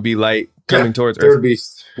 There would be light coming towards Earth. There would be.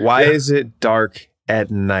 Why is it dark at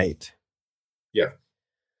night? Yeah,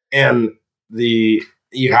 and you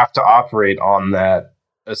have to operate on that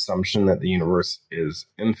assumption that the universe is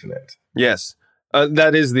infinite. Yes.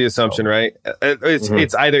 That is the assumption, right?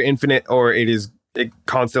 It's either infinite or it is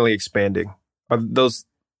constantly expanding. Are those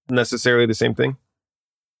necessarily the same thing?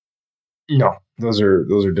 No, those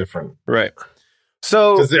are different. Right.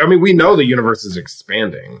 So, we know the universe is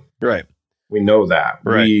expanding. Right. We know that.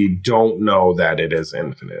 Right. We don't know that it is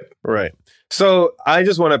infinite. Right. So I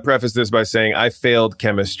just want to preface this by saying I failed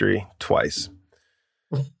chemistry twice.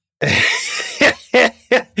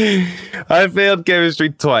 I failed chemistry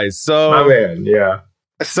twice. So, my man, yeah.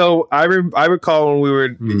 So I recall when we were,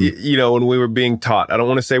 when we were being taught. I don't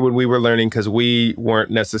want to say when we were learning, because we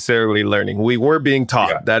weren't necessarily learning. We were being taught.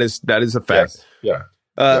 Yeah. That is a fact. Yes.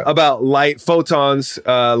 About light, photons,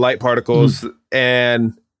 light particles,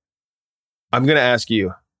 and I'm going to ask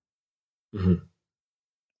you: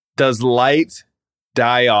 does light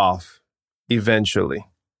die off eventually?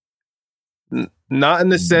 Not in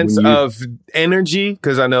the sense of energy,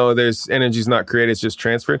 because I know there's energy is not created, it's just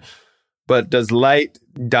transferred. But does light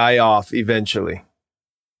die off eventually?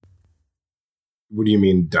 What do you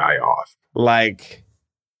mean die off? Like,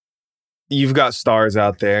 you've got stars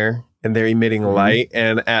out there and they're emitting light.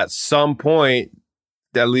 And at some point,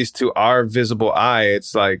 at least to our visible eye,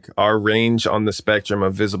 it's like our range on the spectrum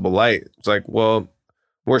of visible light. It's like, well,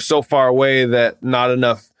 we're so far away that not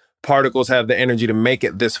enough particles have the energy to make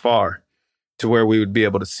it this far to where we would be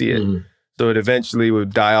able to see it. So it eventually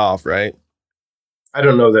would die off, right? I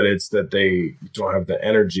don't know that it's that they don't have the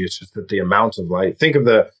energy. It's just that the amount of light. Think of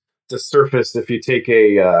the surface. If you take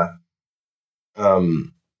a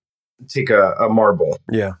marble,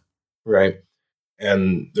 right,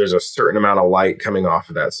 and there's a certain amount of light coming off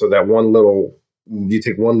of that. So that you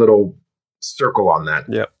take one little circle on that.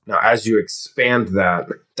 Yep. Now, as you expand that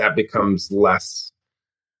becomes less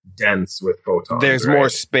dense with photons. There's more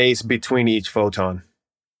space between each photon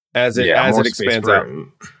as it expands out.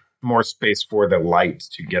 More space for the light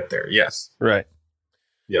to get there. Yes. Right.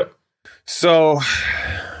 Yep. So,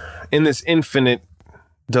 in this infinite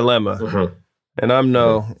dilemma, and I'm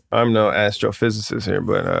no astrophysicist here,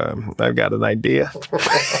 but I've got an idea.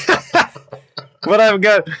 But I've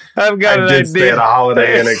got an idea. I did stay at a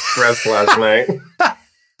Holiday Inn Express last night.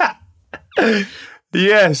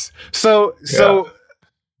 Yes. So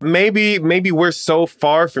maybe we're so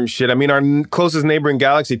far from shit. I mean, our closest neighboring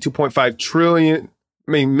galaxy,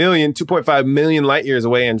 2.5 million light years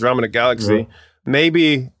away, Andromeda Galaxy.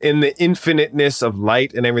 Maybe in the infiniteness of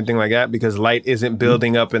light and everything like that, because light isn't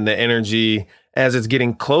building up in the energy as it's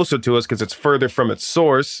getting closer to us because it's further from its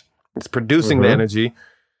source. It's producing the energy.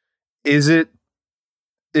 Is it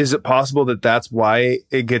possible that that's why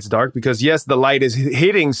it gets dark? Because yes, the light is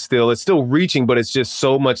hitting still. It's still reaching, but it's just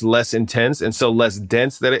so much less intense and so less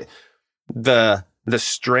dense that the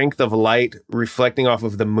strength of light reflecting off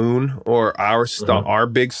of the moon or our star, our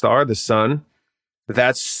big star, the sun,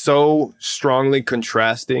 that's so strongly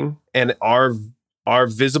contrasting. And our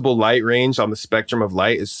visible light range on the spectrum of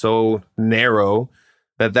light is so narrow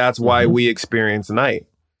that's why we experience night.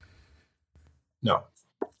 No.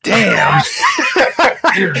 Damn.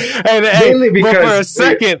 And Mainly because but for a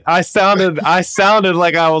second, I sounded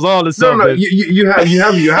like I was on to something. No, you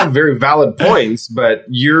have very valid points, but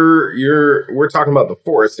we're talking about the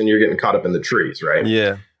Force, and you're getting caught up in the trees, right?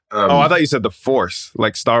 Yeah. I thought you said the Force,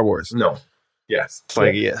 like Star Wars. No. Yes. It's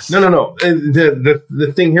like yes. No.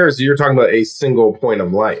 The thing here is you're talking about a single point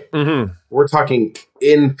of light. Mm-hmm. We're talking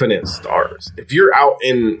infinite stars. If you're out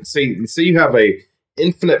in say you have a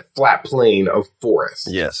infinite flat plane of forest.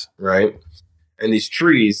 Yes. Right? And these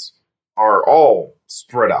trees are all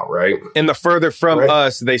spread out, right? And the further from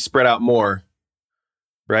us, they spread out more.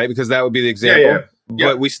 Right? Because that would be the example. Yeah.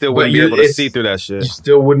 But we still wouldn't be able to see through that shit. You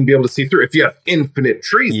still wouldn't be able to see through if you have infinite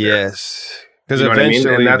trees. Yes. Because You know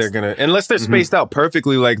eventually they're going to, unless they're spaced out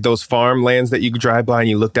perfectly, like those farmlands that you drive by and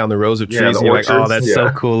you look down the rows of trees and you're like, oh, that's so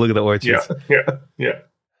cool. Look at the orchards. Yeah.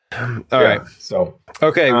 All right. So,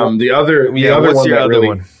 okay. The other what's one your that other really,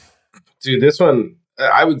 one? Dude, this one,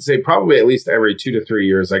 I would say probably at least every 2 to 3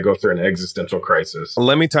 years, I go through an existential crisis.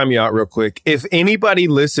 Let me time you out real quick. If anybody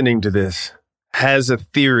listening to this has a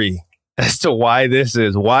theory as to why this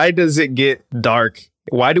is, why does it get dark?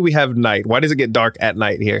 Why do we have night? Why does it get dark at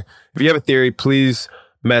night here? If you have a theory, please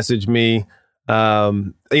message me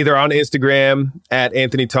either on Instagram at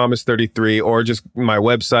Anthony Thomas 33 or just my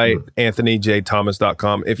website,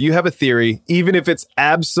 anthonyjthomas.com. If you have a theory, even if it's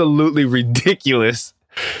absolutely ridiculous,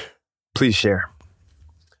 please share.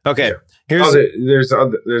 Okay. Here's there's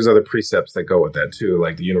other precepts that go with that too.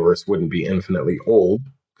 Like the universe wouldn't be infinitely old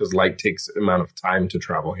because light takes amount of time to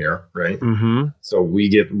travel here, right? Mm-hmm. So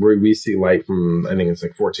we see light from, I think it's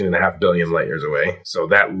like 14.5 billion light years away. So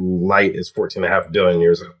that light is 14.5 billion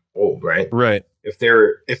years old, right? Right. If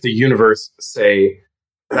the universe, say,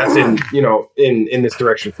 that's in this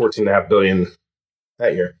direction, 14.5 billion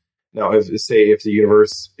that year. Now, if the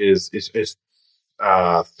universe is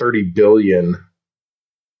 30 billion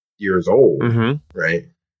years old, right?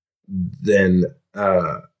 Then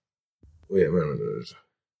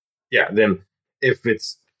then if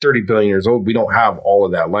it's 30 billion years old, we don't have all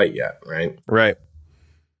of that light yet, right? Right.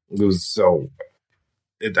 Not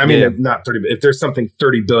 30, but if there's something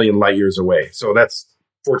 30 billion light years away, so that's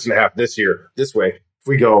 14.5 this way. If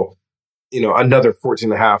we go, another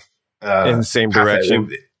 14.5 in the same direction.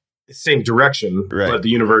 Same direction, right. But the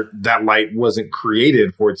universe, that light wasn't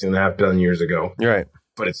created 14.5 billion years ago. Right.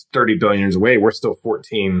 But it's 30 billion years away. We're still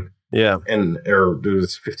 14. Yeah. Or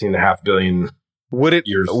there's 15.5 billion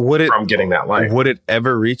years from getting that light. Would it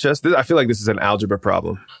ever reach us? I feel like this is an algebra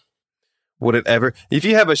problem. Would it ever? If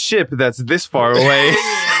you have a ship that's this far away,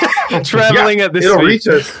 traveling at this speed, it'll reach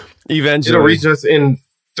us. Eventually. It'll reach us in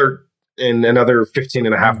another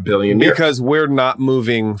 15.5 billion years. Because we're not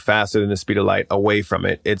moving faster than the speed of light away from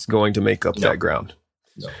it. It's going to make up that ground.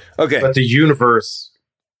 No. Okay. But the universe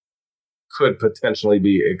could potentially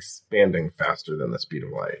be expanding faster than the speed of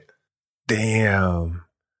light. Damn.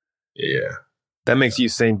 Yeah. That makes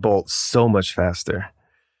Usain Bolt so much faster.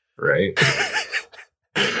 Right.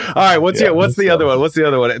 All right, what's the other one? What's the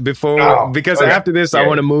other one? After this, I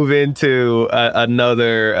want to move into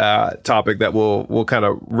another topic that we'll kind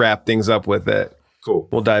of wrap things up with. That cool.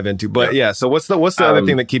 We'll dive into. But so what's the other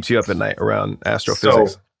thing that keeps you up at night around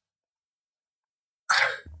astrophysics? So,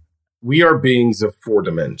 we are beings of 4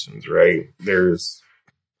 dimensions, right? There's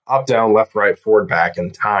up, down, left, right, forward, back,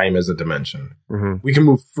 and time is a dimension. Mm-hmm. We can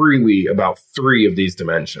move freely about 3 of these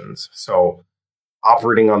dimensions. So,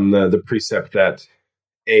 operating on the precept that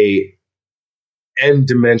a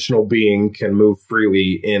n-dimensional being can move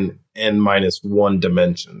freely in n-1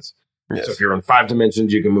 dimensions. Yes. So if you're in 5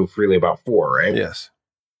 dimensions, you can move freely about 4, right? Yes.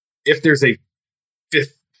 If there's a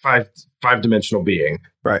fifth five-dimensional being,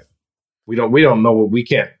 right? We don't know what we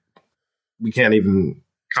can't even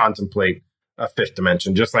contemplate a 5th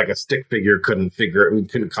dimension. Just like a stick figure couldn't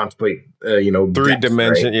contemplate 3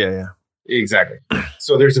 dimension, right? Yeah. Exactly.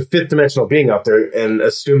 So there's a 5th dimensional being out there, and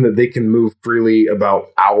assume that they can move freely about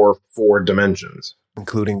our 4 dimensions,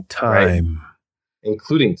 including time. Right?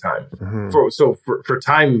 Including time. Mm-hmm. For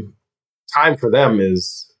time for them it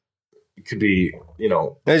could be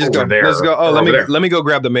let's over there. Let's go. Oh, let me go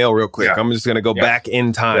grab the mail real quick. Yeah. I'm just gonna go back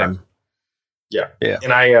in time. Yeah.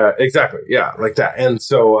 And I exactly like that. And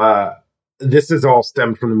so this is all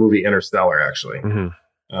stemmed from the movie Interstellar, actually.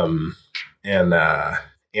 Mm-hmm. And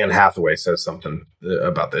Anne Hathaway says something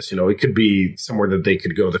about this. It could be somewhere that they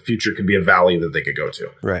could go. The future could be a valley that they could go to.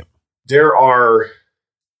 Right. There are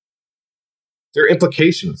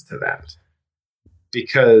implications to that,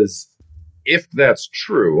 because if that's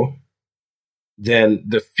true, then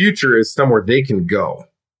the future is somewhere they can go.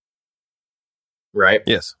 Right?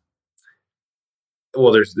 Yes.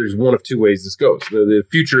 Well, there's one of 2 ways this goes. The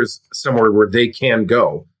future is somewhere where they can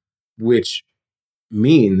go, which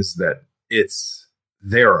means that it's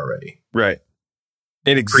there already. Right.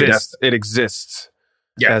 It exists. It exists.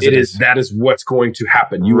 Yeah, it is. That is what's going to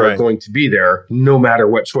happen. You are going to be there no matter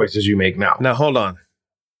what choices you make now. Now, hold on.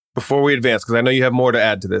 Before we advance, because I know you have more to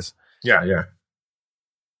add to this. Yeah.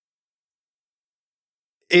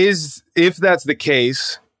 If that's the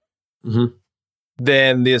case,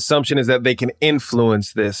 then the assumption is that they can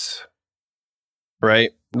influence this,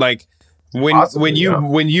 right? Like when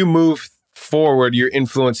you move forward, you're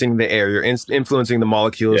influencing the air, you're influencing the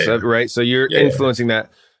molecules, right? So you're influencing that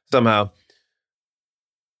somehow.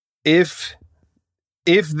 If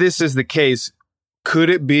this is the case,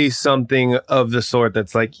 could it be something of the sort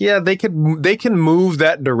that's like, yeah, they can move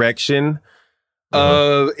that direction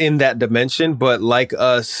in that dimension, but like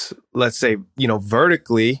us, let's say,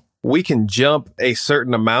 vertically, we can jump a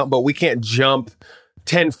certain amount, but we can't jump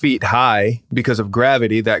 10 feet high because of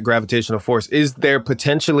gravity, that gravitational force. Is there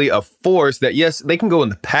potentially a force that, yes, they can go in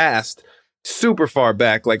the past super far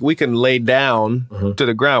back, like we can lay down to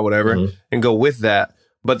the ground, whatever, and go with that,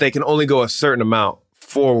 but they can only go a certain amount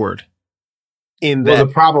forward in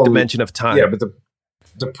that dimension of time. Yeah, but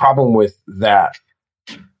the problem with that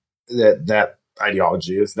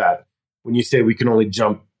ideology is that when you say we can only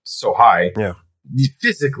jump so high,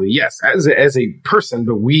 physically, yes, as a person,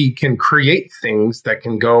 but we can create things that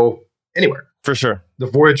can go anywhere. For sure. The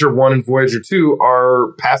Voyager 1 and Voyager 2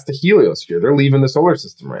 are past the heliosphere. They're leaving the solar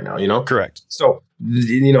system right now, Correct. So,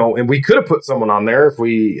 and we could have put someone on there if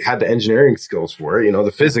we had the engineering skills for it.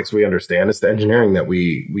 The physics we understand. It's the engineering that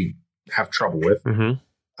we have trouble with. And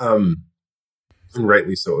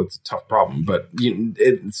rightly so. It's a tough problem. But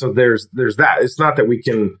so there's that. It's not that we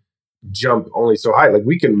can jump only so high. Like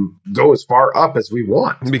we can go as far up as we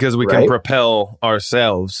want. Because we can propel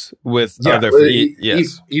ourselves with other...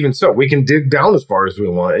 Even so, we can dig down as far as we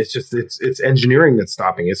want. It's just, it's engineering that's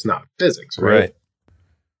stopping. It's not physics, right?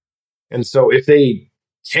 And so if they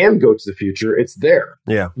can go to the future, it's there.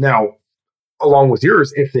 Yeah. Now, along with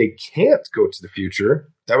yours, if they can't go to the future,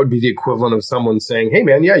 that would be the equivalent of someone saying, hey,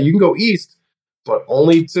 man, yeah, you can go east, but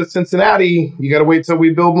only to Cincinnati. You got to wait till we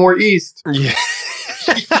build more east. Yeah.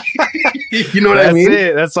 You know what I mean? That's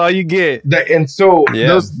it. That's all you get. And so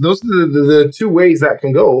those are the two ways that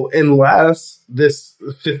can go, unless this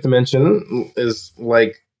fifth dimension is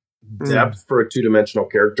like depth for a two-dimensional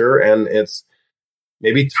character, and it's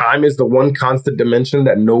maybe time is the one constant dimension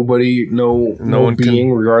that no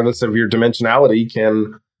being, regardless of your dimensionality,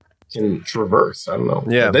 can traverse. I don't know.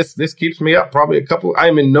 Yeah. This keeps me up probably a couple.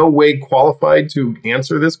 I'm in no way qualified to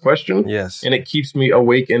answer this question. Yes. And it keeps me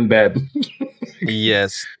awake in bed.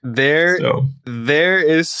 Yes. There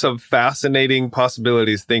is some fascinating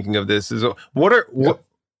possibilities thinking of this. Do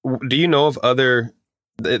you know of other,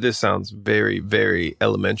 this sounds very, very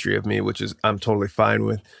elementary of me, which is I'm totally fine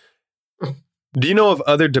with. Do you know of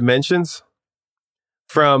other dimensions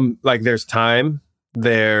from, like, there's time,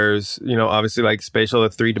 there's, obviously like spatial, the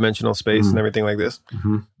three-dimensional space and everything like this.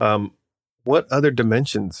 What other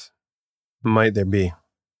dimensions might there be?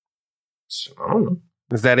 I don't know.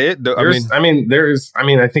 Is that it? I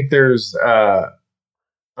think there's, I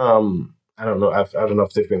don't know. I don't know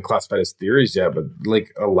if they've been classified as theories yet, but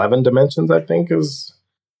like 11 dimensions, I think is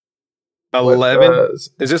 11. Is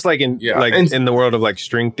this like in the world of like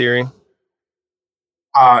string theory?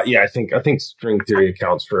 I think string theory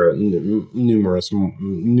accounts for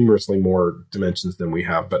numerously more dimensions than we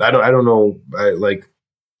have, but I don't know.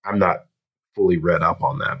 I'm not fully read up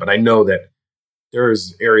on that, but I know that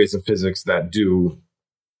there's areas of physics that do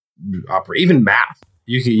operate, even math.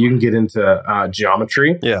 You can get into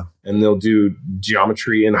geometry, and they'll do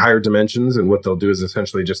geometry in higher dimensions, and what they'll do is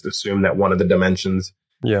essentially just assume that one of the dimensions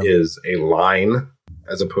is a line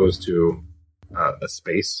as opposed to a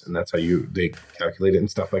space, and that's how they calculate it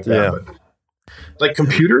and stuff like that. But like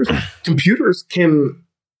computers can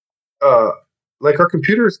our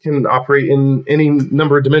computers can operate in any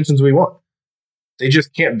number of dimensions we want. They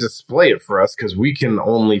just can't display it for us because we can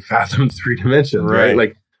only fathom 3 dimensions, right?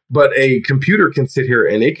 Like, but a computer can sit here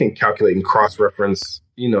and it can calculate and cross-reference,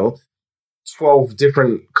 12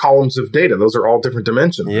 different columns of data. Those are all different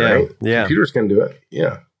dimensions, right? Yeah. Computers can do it.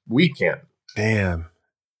 Yeah. We can't. Damn.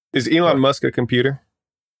 Is Elon Musk a computer?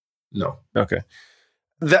 No. Okay.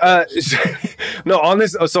 No, on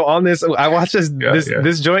this. So on this, I watched this.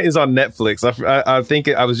 This joint is on Netflix. I think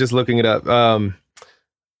I was just looking it up.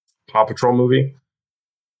 Paw Patrol movie?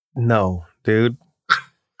 No, dude.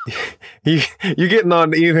 You're getting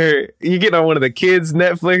on one of the kids'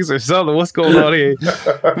 Netflix or something. What's going on here?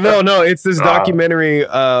 No, it's this documentary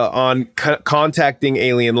on contacting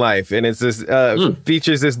alien life, and it's this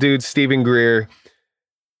features this dude Stephen Greer.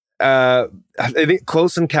 I think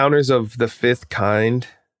Close Encounters of the Fifth Kind.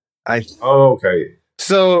 Okay.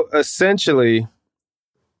 So essentially,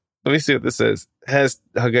 let me see what this says.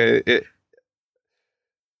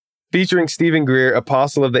 Featuring Stephen Greer,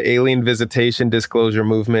 apostle of the alien visitation disclosure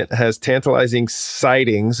movement, has tantalizing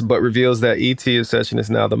sightings, but reveals that ET obsession is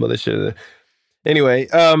now the mothership. Anyway,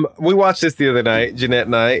 we watched this the other night, Jeanette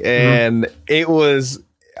and I, and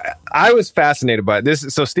I was fascinated by it.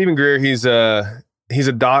 So Stephen Greer, he's a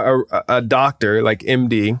doctor, like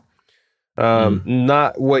MD.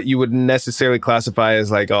 Not what you would necessarily classify as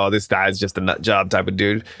like, oh, this guy's just a nut job type of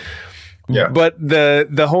dude. Yeah. But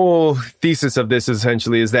the whole thesis of this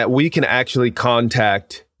essentially is that we can actually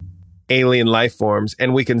contact alien life forms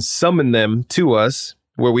and we can summon them to us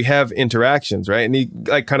where we have interactions, right? And he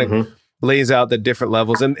like kind of lays out the different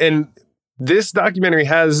levels. And this documentary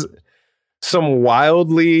has some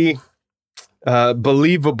wildly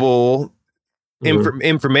believable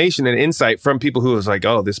information and insight from people who was like,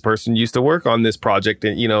 oh, this person used to work on this project.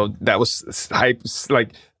 And, that was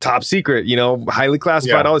like top secret, highly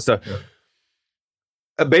classified, all this stuff. Yeah.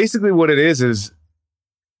 Basically what it is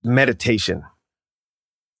meditation.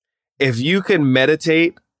 If you can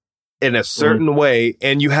meditate in a certain way,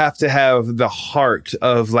 and you have to have the heart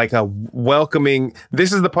of like a welcoming,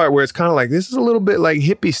 this is the part where it's kind of like, this is a little bit like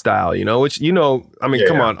hippie style, which,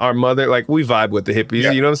 come on, our mother, like we vibe with the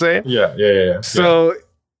hippies, you know what I'm saying? Yeah. So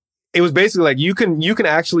it was basically like, you can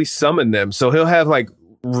actually summon them. So he'll have like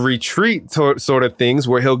retreat sort of things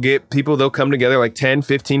where he'll get people, they'll come together like 10,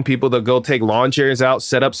 15 people, they'll go take lawn chairs out,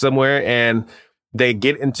 set up somewhere, and they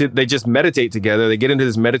just meditate together. They get into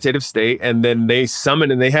this meditative state, and then they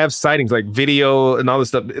summon, and they have sightings like video and all this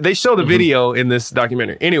stuff. They show the video in this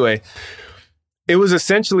documentary. Anyway, it was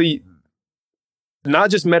essentially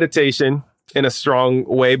not just meditation in a strong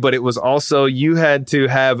way, but it was also, you had to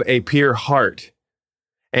have a pure heart.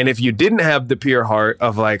 And if you didn't have the pure heart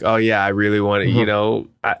of like, oh yeah, I really want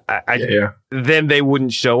it, then they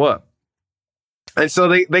wouldn't show up. And so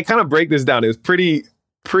they kind of break this down. It was pretty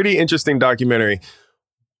interesting documentary.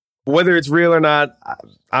 Whether it's real or not,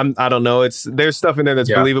 I don't know. There's stuff in there that's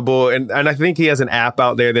believable, and I think he has an app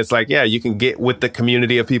out there that's like, yeah, you can get with the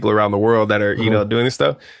community of people around the world that are doing this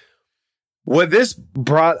stuff. What this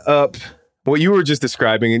brought up, what you were just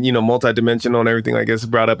describing, and multidimensional and everything like this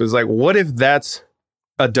brought up, is like, what if that's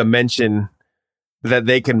a dimension that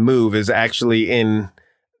they can move is actually in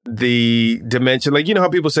the dimension, like, how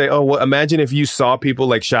people say, oh, well, imagine if you saw people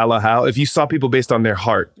like Shala How, if you saw people based on their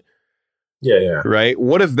heart. Yeah. Right.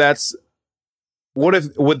 Would that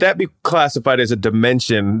be classified as a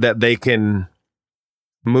dimension that they can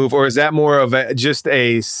move? Or is that more of just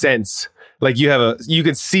a sense? Like you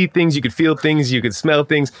can see things, you can feel things, you can smell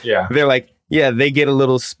things. Yeah. They're like, they get a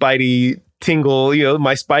little spidey tingle,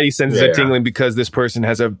 my spidey senses are tingling because this person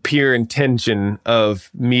has a pure intention of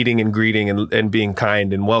meeting and greeting and being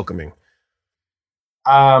kind and welcoming.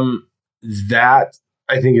 That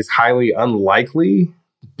I think is highly unlikely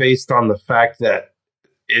based on the fact that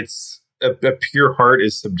it's a pure heart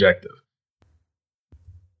is subjective.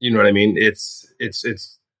 You know what I mean? It's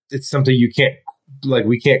something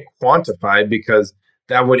we can't quantify, because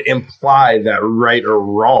that would imply that right or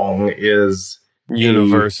wrong is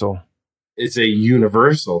universal. It's a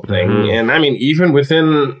universal thing. And I mean, even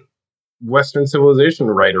within Western civilization,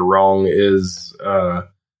 right or wrong is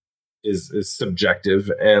subjective.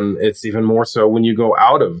 And it's even more so when you go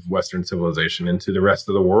out of Western civilization into the rest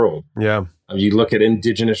of the world. Yeah. You look at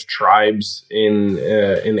indigenous tribes in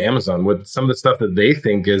Amazon with some of the stuff that they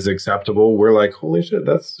think is acceptable. We're like, holy shit,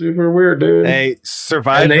 that's super weird, dude. Hey,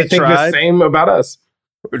 Survive and they the think Tribe. The same about us.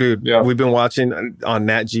 Dude, we've been watching on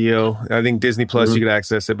Nat Geo. I think Disney Plus, you could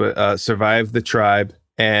access it, but Survive the Tribe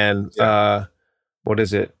and what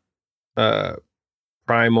is it?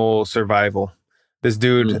 Primal Survival. This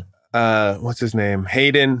dude, what's his name?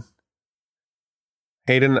 Hayden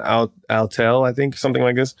Altell, I think, something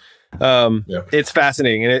like this. It's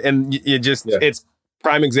fascinating, and it's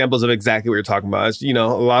prime examples of exactly what you're talking about. It's, a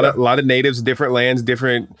lot of natives, different lands,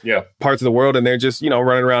 different parts of the world, and they're just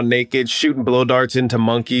running around naked, shooting blow darts into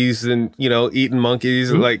monkeys, and eating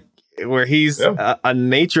monkeys, like where he's a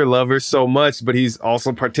nature lover so much, but he's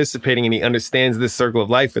also participating and he understands this circle of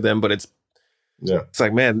life for them. But it's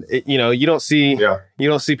like, man, you don't see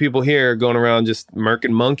people here going around just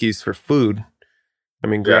murking monkeys for food. I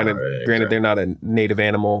mean, granted, they're not a native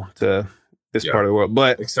animal to this part of the world,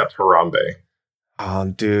 but except Harambe. Oh,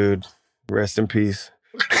 dude, rest in peace.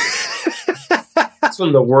 That's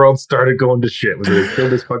when the world started going to shit, when they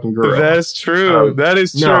killed this fucking girl. That's true. That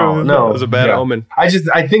is true. No, it was a bad omen. I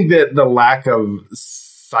think that the lack of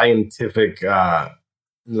scientific,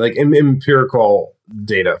 empirical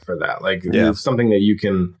data for that. Like it's something that you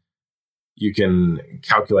can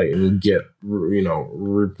calculate and get,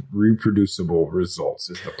 reproducible results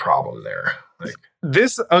is the problem there. Like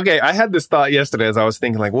I had this thought yesterday as I was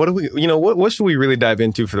thinking, like, what do we, what should we really dive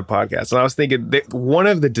into for the podcast? And I was thinking that one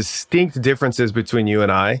of the distinct differences between you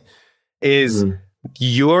and I is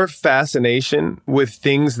your fascination with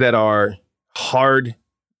things that are hard,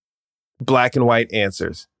 black and white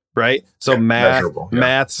answers, right? So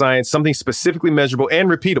math, science, something specifically measurable and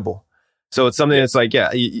repeatable. So it's something that's like,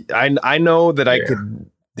 I know that I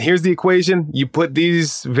could, here's the equation, you put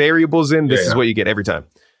these variables in, this is what you get every time.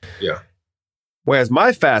 Yeah. Whereas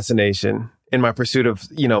my fascination in my pursuit of,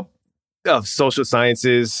 of social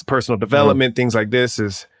sciences, personal development, things like this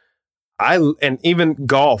is and even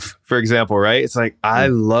golf, for example, right? It's like, I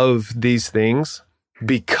love these things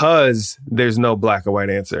because there's no black or white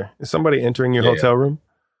answer. Is somebody entering your hotel room?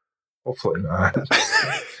 Hopefully not.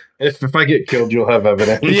 If I get killed, you'll have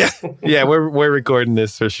evidence. Yeah, we're recording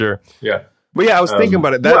this for sure. Yeah. But I was thinking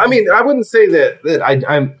about it. I wouldn't say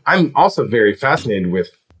that I'm also very fascinated with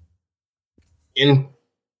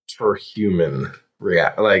interhuman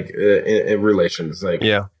relations. Like,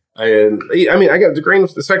 I got a degree in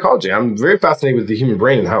psychology. I'm very fascinated with the human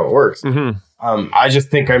brain and how it works. I just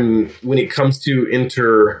think when it comes to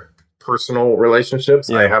interpersonal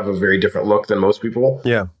relationships, I have a very different look than most people.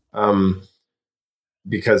 Yeah.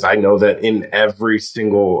 Because I know that in every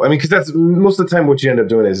single, because that's most of the time what you end up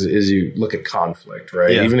doing is you look at conflict,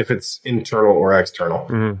 right? Yeah. Even if it's internal or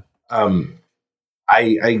external.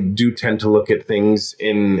 I do tend to look at things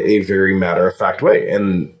in a very matter-of-fact way.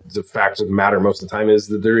 And the fact of the matter most of the time is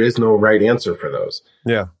that there is no right answer for those.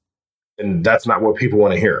 Yeah. And that's not what people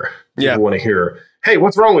want to hear. People want to hear, hey,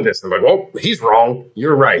 what's wrong with this? I'm like, well, he's wrong.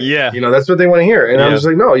 You're right. Yeah. That's what they want to hear. And I'm just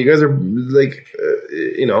like, no, you guys are like,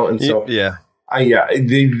 and so. Yeah.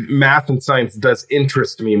 The math and science does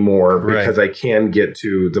interest me more because I can get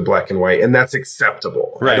to the black and white, and that's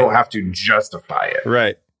acceptable. Right. I don't have to justify it.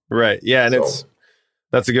 Right. Yeah. And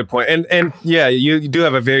that's a good point. And you do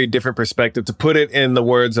have a very different perspective. To put it in the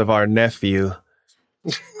words of our nephew.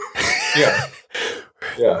 Yeah.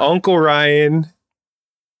 Uncle Ryan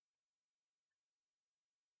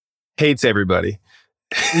hates everybody.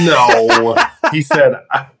 No. He said,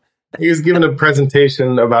 he was giving a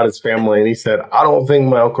presentation about his family, and he said, I don't think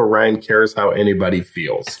my Uncle Ryan cares how anybody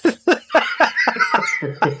feels.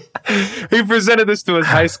 He presented this to his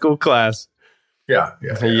high school class.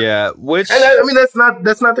 Yeah. Which, and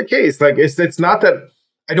that's not the case. Like, it's not that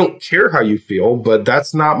I don't care how you feel, but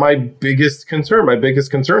that's not my biggest concern. My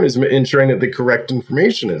biggest concern is ensuring that the correct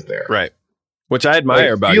information is there. Right. Which I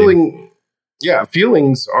admire about you. Yeah,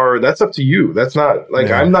 feelings that's up to you. That's not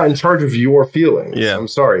I'm not in charge of your feelings. Yeah. I'm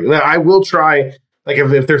sorry. Now, I will try,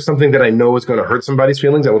 if there's something that I know is going to hurt somebody's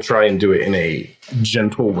feelings, I will try and do it in a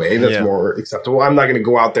gentle way that's more acceptable. I'm not going to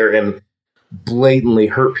go out there and blatantly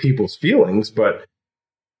hurt people's feelings, but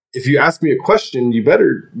if you ask me a question, you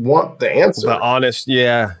better want the answer. The honest,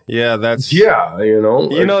 that's that's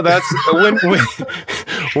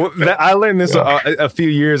when I learned this a few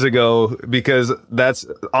years ago, because that's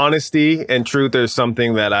honesty and truth are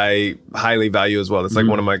something that I highly value as well. It's like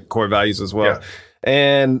one of my core values as well. Yeah.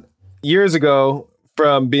 And years ago,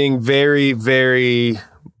 from being very, very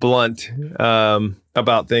blunt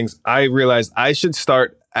about things, I realized I should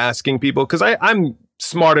start asking people, because I'm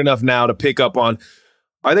smart enough now to pick up on,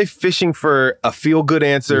 are they fishing for a feel-good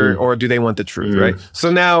answer or do they want the truth, right?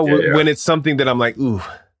 So now when it's something that I'm like, ooh,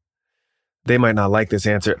 they might not like this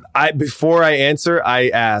answer, before I answer, I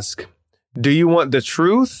ask, do you want the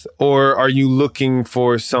truth or are you looking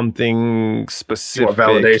for something specific?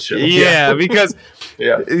 Validation. Yeah, because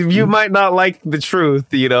you might not like the truth,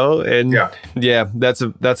 and that's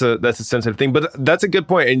a sensitive thing. But that's a good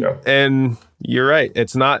point. And you're right.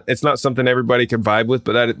 It's not something everybody can vibe with,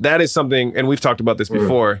 but that is something, and we've talked about this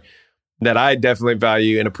before, that I definitely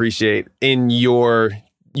value and appreciate in your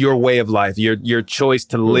way of life, your choice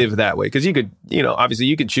to live that way. Because you could, obviously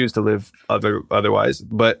you could choose to live otherwise,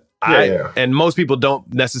 but and most people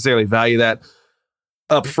don't necessarily value that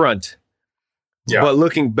up front. Yeah. But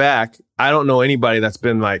looking back, I don't know anybody that's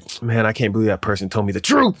been like, man, I can't believe that person told me the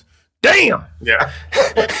truth. Damn. Yeah.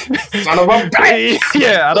 Son of a bitch.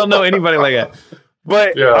 Yeah, I don't know anybody like that.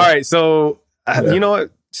 But all right, so you know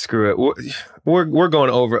what? Screw it. We're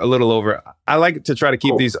going a little over. I like to try to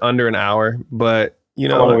keep these under an hour, but how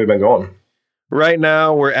long have we been going? Right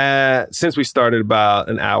now, since we started about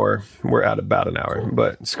an hour, we're at about an hour,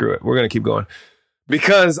 but screw it. We're going to keep going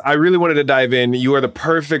because I really wanted to dive in. You are the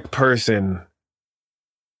perfect person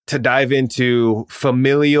to dive into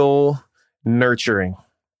familial nurturing.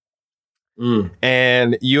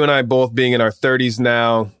 And you and I both being in our 30s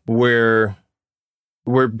now, we're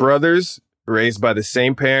brothers raised by the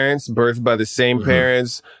same parents, birthed by the same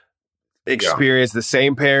parents, experienced the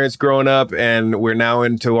same parents growing up, and we're now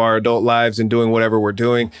into our adult lives and doing whatever we're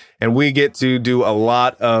doing. And we get to do a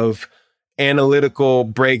lot of analytical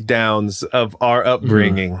breakdowns of our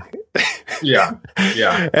upbringing. Yeah.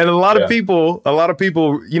 And a lot of people,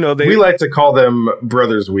 you know, we like to call them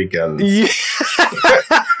brothers weekends.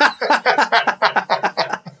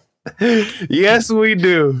 Yes, we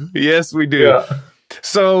do. Yeah.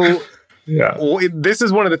 So this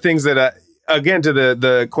is one of the things that again, to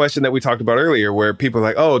the question that we talked about earlier, where people are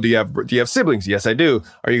like, oh, do you have siblings? Yes, I do.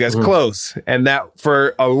 Are you guys close? And that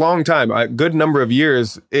for a long time, a good number of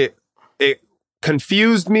years, it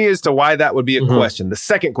confused me as to why that would be a question. The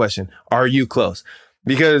second question, are you close?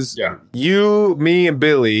 Because you, me, and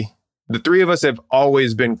Billy, the three of us have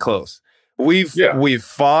always been close. We've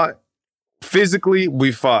fought physically,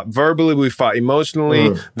 we fought verbally, we fought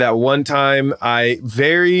emotionally. That one time I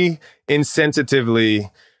very insensitively,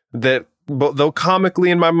 that though comically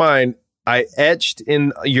in my mind, I etched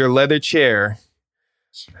in your leather chair.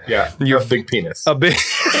 Yeah, your big penis. A big...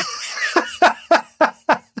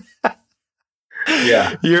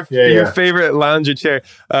 Your favorite lounger chair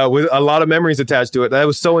with a lot of memories attached to it. That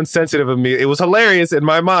was so insensitive of me. It was hilarious in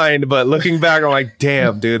my mind, but looking back, I'm like,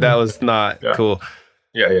 damn, dude, that was not cool.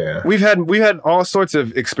 Yeah. We've had all sorts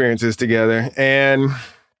of experiences together, and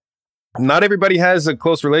not everybody has a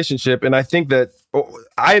close relationship. And I think that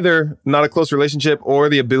either not a close relationship or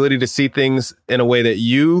the ability to see things in a way that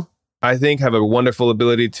you, I think, have a wonderful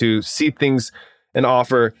ability to see things and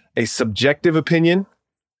offer a subjective opinion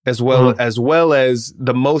as well as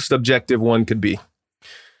the most objective one could be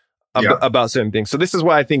about certain things. So this is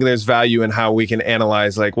why I think there's value in how we can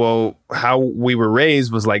analyze, like, well, how we were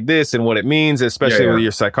raised was like this and what it means, especially with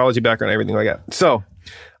your psychology background, everything like that. So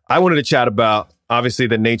I wanted to chat about, obviously,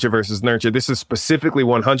 the nature versus nurture. This is specifically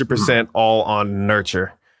 100% all on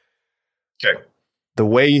nurture. Okay. The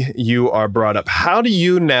way you are brought up. How do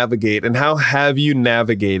you navigate, and how have you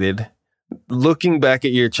navigated looking back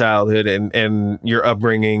at your childhood and your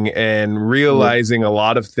upbringing and realizing a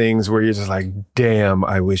lot of things where you're just like, damn,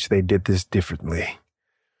 I wish they did this differently.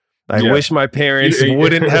 I wish my parents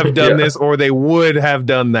wouldn't have done this, or they would have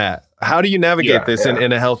done that. How do you navigate this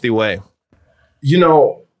in a healthy way? You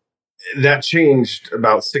know, that changed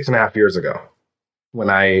about 6.5 years ago when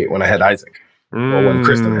I had Isaac. Well, when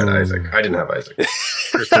Kristen had Isaac. I didn't have Isaac.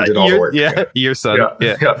 Kristen did all the work. Your son.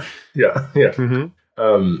 Yeah. Mm-hmm.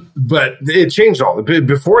 But it changed all.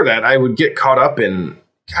 Before that, I would get caught up in,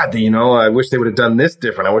 God, you know, I wish they would have done this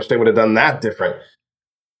different. I wish they would have done that different.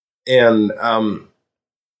 And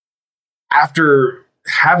after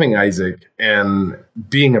having Isaac and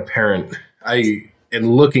being a parent, and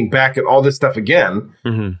looking back at all this stuff again,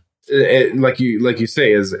 like you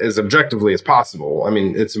say, as objectively as possible. I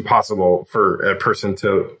mean, it's impossible for a person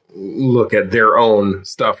to look at their own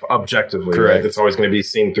stuff objectively. Correct. Right? It's always going to be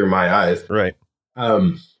seen through my eyes. Right.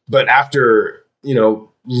 But after, you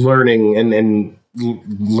know, learning and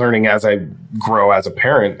learning as I grow as a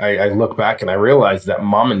parent, I look back and I realize that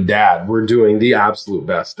mom and dad were doing the absolute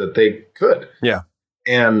best that they could. Yeah.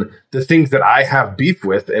 And the things that I have beef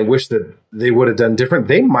with and wish that they would have done different,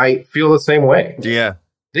 they might feel the same way. Yeah.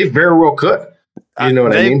 They very well could. You know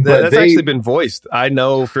what I mean? But that's actually been voiced. I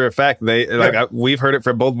know for a fact we've heard it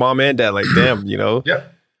from both mom and dad. Like, damn, you know. Yeah.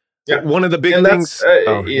 One of the big things.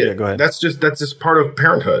 Go ahead. That's just part of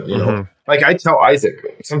parenthood. You know, like I tell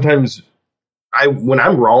Isaac sometimes, when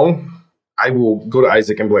I'm wrong, I will go to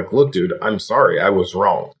Isaac and be like, "Look, dude, I'm sorry, I was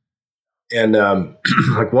wrong." And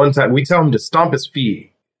like one time, we tell him to stomp his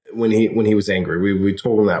feet when he was angry. We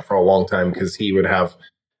told him that for a long time because he would have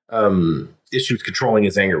issues controlling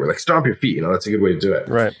his anger. We're like, stomp your feet. You know, that's a good way to do it.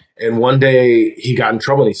 Right. And one day he got in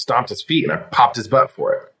trouble and he stomped his feet and I popped his butt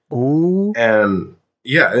for it. Ooh. And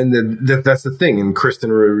yeah, and that's the thing. And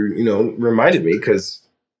Kristen, reminded me because,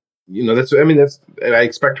 you know, I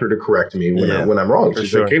expect her to correct me when I'm wrong.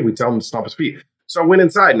 She's like, okay, we tell him to stomp his feet. So I went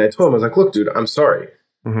inside and I told him, I was like, look, dude, I'm sorry.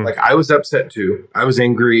 Like, I was upset too. I was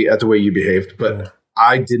angry at the way you behaved, but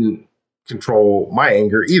I didn't control my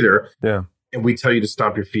anger either. Yeah. And we tell you to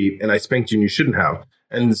stomp your feet, and I spanked you and you shouldn't have.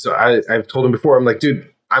 And so I've told him before, I'm like, dude,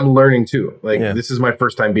 I'm learning too. Like, this is my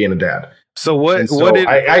first time being a dad. So what happened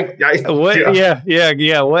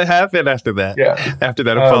after that? Yeah. After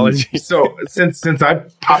that apology. So since I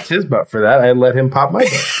popped his butt for that, I let him pop my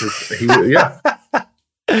butt.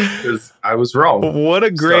 Because I was wrong. What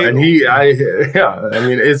a great. I mean, I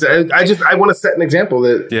want to set an example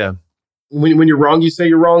that when you're wrong, you say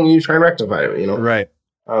you're wrong and you try and rectify it, you know? Right.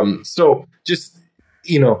 So just,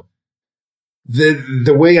 you know,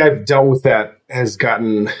 the way I've dealt with that has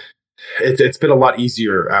gotten it's been a lot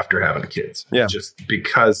easier after having kids. Yeah. Just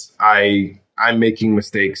because I'm making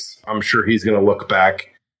mistakes. I'm sure he's going to look back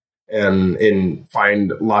and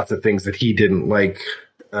find lots of things that he didn't like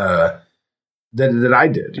that I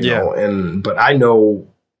did, you know. But I know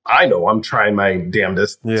I'm trying my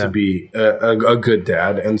damnedest to be a good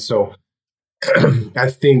dad, and so I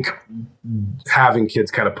think having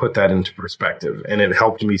kids kind of put that into perspective, and it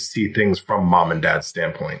helped me see things from mom and dad's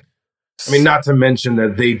standpoint. I mean, not to mention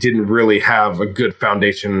that they didn't really have a good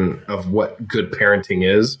foundation of what good parenting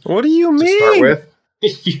is. What do you mean? To start with.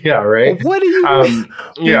 Yeah, right. What do you mean?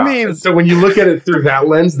 Yeah. mean? So when you look at it through that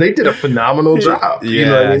lens, they did a phenomenal job. Yeah. You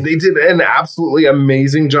know what I mean? They did an absolutely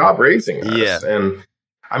amazing job raising us. Yeah. And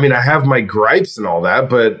I mean, I have my gripes and all that,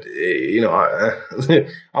 but you know,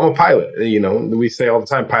 I'm a pilot. You know, we say all the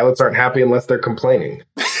time, pilots aren't happy unless they're complaining.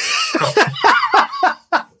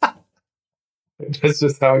 That's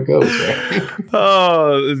just how it goes, right?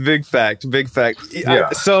 Oh, big fact. Yeah.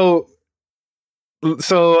 So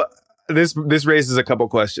this raises a couple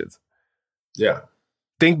questions. Yeah.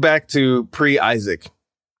 Think back to pre-Isaac.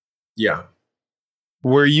 Yeah.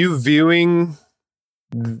 Were you viewing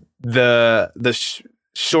the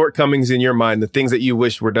shortcomings in your mind, the things that you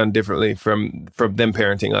wish were done differently from them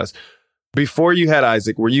parenting us before you had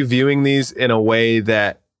Isaac? Were you viewing these in a way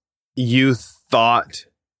that you thought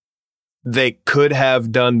they could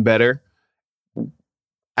have done better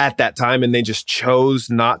at that time and they just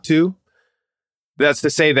chose not to? That's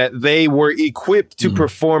to say that they were equipped to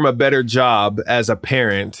perform a better job as a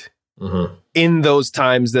parent in those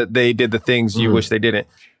times that they did the things you wish they didn't.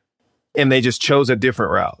 And they just chose a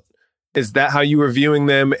different route. Is that how you were viewing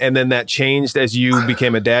them? And then that changed as you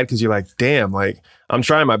became a dad? Because you're like, damn, like I'm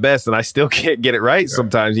trying my best and I still can't get it right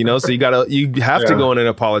sometimes, you know? So you have to go in and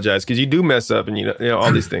apologize because you do mess up and you know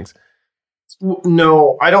all these things.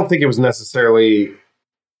 No, I don't think it was necessarily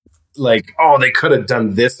like, oh, they could have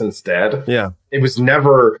done this instead. Yeah. It was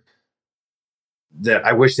never that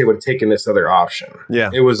I wish they would have taken this other option. Yeah.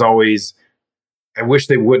 It was always, I wish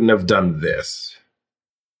they wouldn't have done this.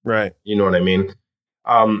 Right. You know what I mean?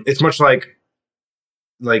 It's much like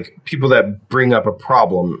people that bring up a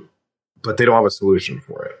problem, but they don't have a solution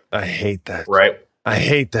for it. I hate that. Right? I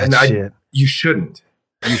hate that shit. You shouldn't.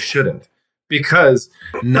 Because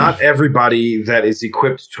not everybody that is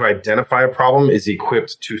equipped to identify a problem is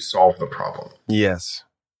equipped to solve the problem. Yes.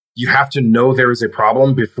 You have to know there is a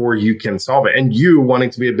problem before you can solve it. And you wanting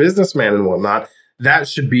to be a businessman and whatnot, that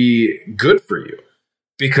should be good for you.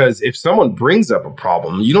 Because if someone brings up a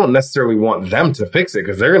problem, you don't necessarily want them to fix it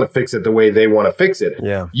because they're going to fix it the way they want to fix it.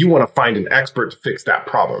 Yeah. You want to find an expert to fix that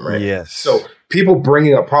problem, right? Yes. So people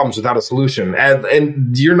bringing up problems without a solution,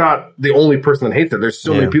 and you're not the only person that hates it. There's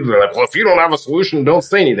so many people that are like, well, if you don't have a solution, don't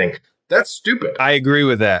say anything. That's stupid. I agree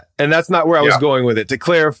with that. And that's not where I was going with it. To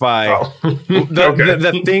clarify,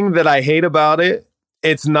 the thing that I hate about it,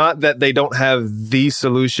 it's not that they don't have the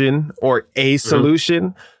solution or a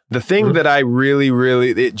solution. The thing that I really,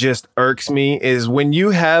 it just irks me is when you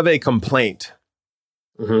have a complaint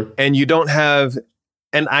and you don't have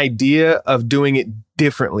an idea of doing it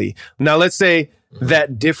differently. Now, let's say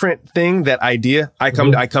that different thing, that idea, I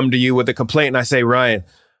come to you with a complaint and I say, Ryan,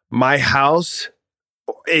 my house,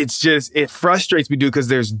 it frustrates me, dude, because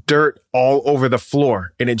there's dirt all over the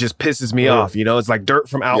floor and it just pisses me off. You know, it's like dirt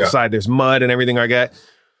from outside. There's mud and everything like that.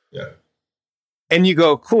 Yeah. And you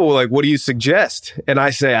go, cool, like, what do you suggest? And I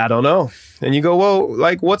say, I don't know. And you go, well,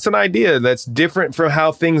 like, what's an idea that's different from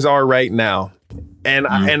how things are right now? And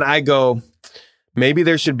I go, maybe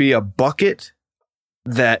there should be a bucket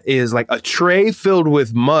that is like a tray filled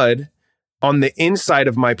with mud on the inside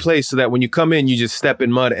of my place so that when you come in, you just step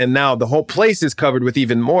in mud. And now the whole place is covered with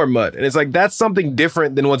even more mud. And it's like, that's something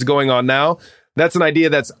different than what's going on now. That's an idea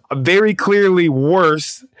that's very clearly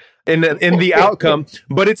worse in the outcome,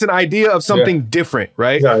 but it's an idea of something different,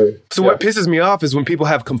 right? So what pisses me off is when people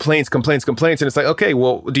have complaints, and it's like, okay,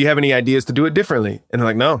 well, do you have any ideas to do it differently? And they're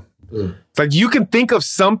like, no. It's like, you can think of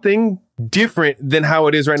something different than how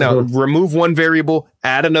it is right now. Remove one variable,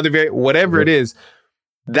 add another variable, whatever it is.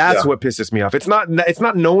 That's what pisses me off. It's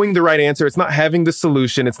not knowing the right answer. It's not having the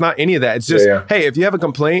solution. It's not any of that. It's just, hey, if you have a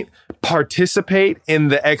complaint, participate in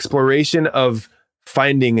the exploration of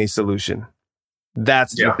finding a solution.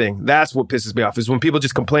 That's the thing. That's what pisses me off is when people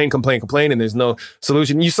just complain, and there's no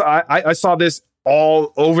solution. You saw, I saw this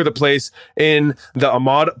all over the place in the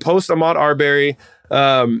post Ahmaud Arbery,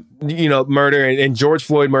 murder and George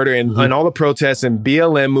Floyd murder and all the protests and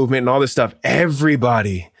BLM movement and all this stuff.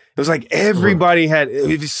 Everybody, it was like everybody had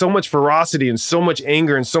so much ferocity and so much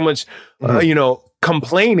anger and so much,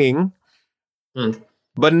 complaining.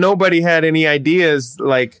 but nobody had any ideas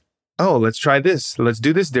like, oh, let's try this. Let's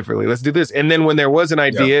do this differently. Let's do this. And then when there was an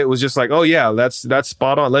idea, it was just like, oh yeah, that's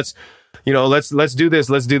spot on. Let's do this.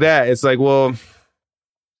 Let's do that. It's like, well,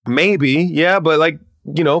 maybe, yeah, but like,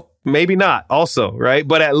 maybe not also, right?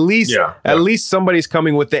 But at least somebody's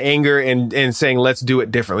coming with the anger and saying, let's do it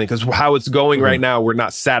differently. Because how it's going right now, we're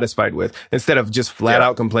not satisfied with, instead of just flat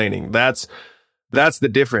out complaining. That's the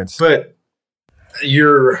difference. But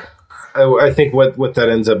I think what that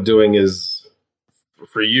ends up doing is,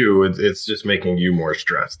 for you, it's just making you more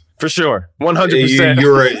stressed. For sure. 100%.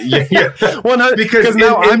 You're 100 because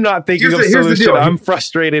now I'm not thinking of solution. I'm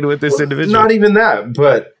frustrated with this individual. Not even that,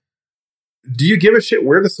 but do you give a shit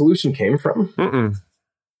where the solution came from? Mm-mm.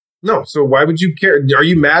 No. So why would you care? Are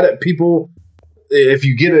you mad at people if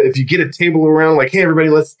you get a table around like, hey, everybody,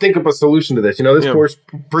 let's think up a solution to this? This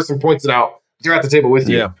person points it out. They're at the table with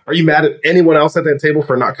you. Yeah. Are you mad at anyone else at that table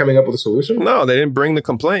for not coming up with a solution? No, they didn't bring the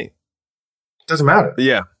complaint. Doesn't matter.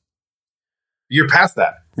 Yeah. You're past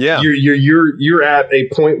that. Yeah. You're at a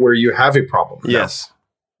point where you have a problem. Yes.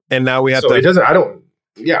 And now we have to. It doesn't. I don't.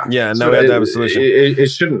 Yeah. Yeah. Now we have to have a solution. It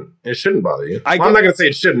shouldn't bother you. I'm not going to say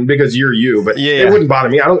it shouldn't because you're you, but it wouldn't bother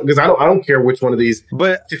me. I don't care which one of these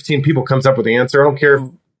 15 people comes up with the answer. I don't care if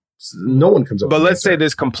no one comes up with the answer. But let's say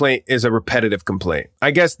this complaint is a repetitive complaint.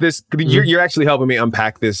 I guess you're actually helping me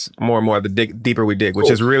unpack this more and more the deeper we dig,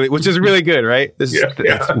 which is really good, right? It's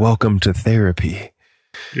welcome to therapy.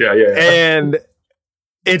 Yeah. And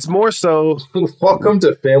it's more so. Welcome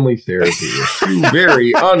to family therapy. Two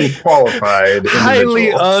very unqualified,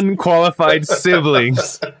 highly unqualified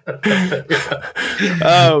siblings.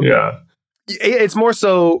 It's more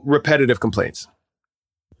so repetitive complaints.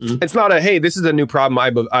 Mm-hmm. It's not hey, this is a new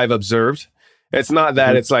problem I've observed. It's not that.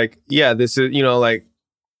 Mm-hmm. It's like, yeah, this is,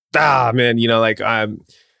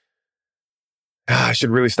 I should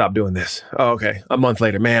really stop doing this. Oh, okay. A month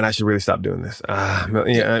later, man, I should really stop doing this.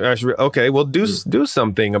 I should. Okay, well, do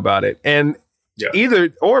something about it. And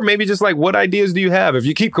or maybe just like, what ideas do you have? If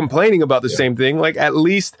you keep complaining about the same thing, like at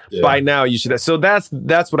least by now you should. So that's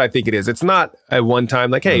what I think it is. It's not a one time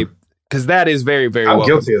like, hey, because that is very, very. I'm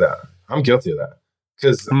guilty of that.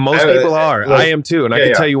 Because most people are. I am too, and I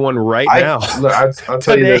can tell you one right now. I'll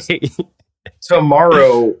tell you this.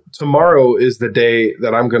 Tomorrow is the day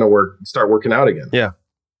that I'm going to start working out again. Yeah.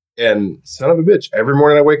 And son of a bitch, every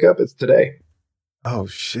morning I wake up, it's today. Oh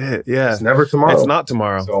shit! Yeah, it's never tomorrow. It's not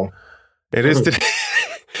tomorrow. So it is today.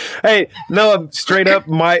 Hey, no, straight up,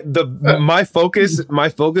 my focus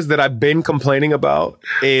that I've been complaining about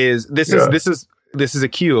is this is a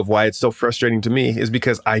cue of why it's so frustrating to me, is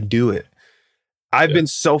because I do it. I've been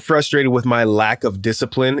so frustrated with my lack of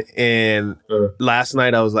discipline, and last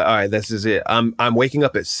night I was like, all right, this is it. I'm waking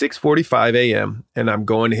up at 6:45 a.m. and I'm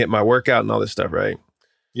going to hit my workout and all this stuff, right?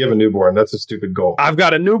 You have a newborn. That's a stupid goal. I've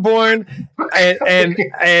got a newborn,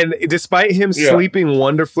 and despite him sleeping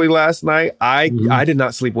wonderfully last night, I did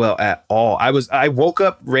not sleep well at all. I woke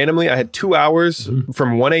up randomly. I had 2 hours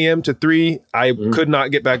from 1 a.m. to 3. I could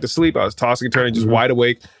not get back to sleep. I was tossing and turning, just wide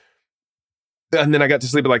awake. And then I got to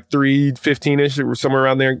sleep at like 3:15ish, somewhere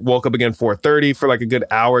around there. Woke up again 4:30 for like a good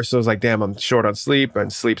hour. So I was like, damn, I'm short on sleep.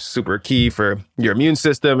 And sleep's super key for your immune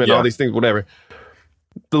system and all these things, whatever.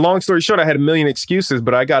 The long story short, I had a million excuses,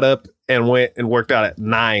 but I got up and went and worked out at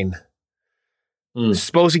 9.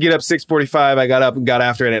 Supposed to get up 6:45. I got up and got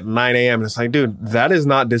after it at 9 a.m. And it's like, dude, that is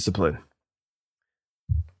not discipline.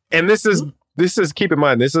 And this is keep in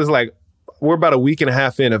mind, this is like, we're about a week and a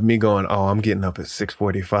half in of me going, oh, I'm getting up at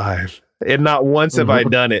 6:45. And not once have I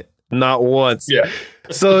done it. Not once. Yeah.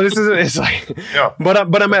 So it's like,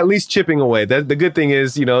 but I'm at least chipping away. The good thing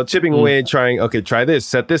is, chipping away and trying, okay, try this,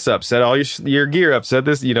 set this up, set all your gear up, set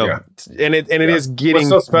this, and it is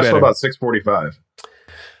getting What's so special better. about 6:45?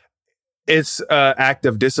 It's act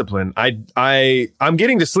of discipline. I'm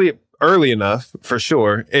getting to sleep early enough for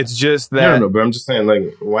sure. It's just that. No, but I'm just saying,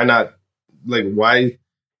 like, why not? Like, why?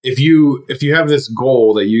 If you have this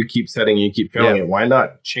goal that you keep setting and you keep failing it, why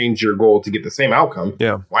not change your goal to get the same outcome?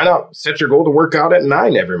 Yeah. Why not set your goal to work out at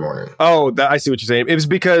 9 every morning? Oh, I see what you're saying. It was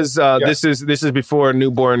because this is before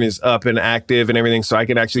newborn is up and active and everything, so I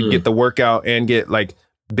can actually get the workout and get like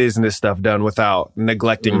business stuff done without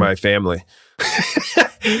neglecting my family.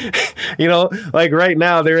 Like right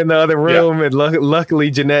now they're in the other room and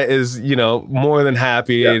luckily Jeanette is, more than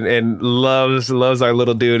happy and loves our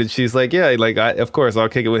little dude. And she's like, of course I'll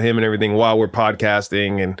kick it with him and everything while we're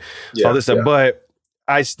podcasting and all this stuff. Yeah. But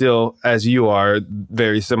I still, as you are,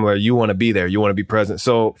 very similar. You want to be there. You want to be present.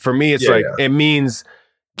 So for me, it's it means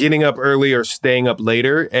getting up early or staying up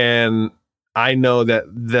later. And I know that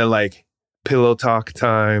pillow talk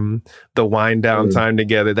time, the wind down time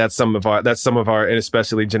together. That's some of our, and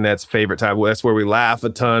especially Jeanette's favorite time. That's where we laugh a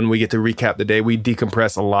ton. We get to recap the day. We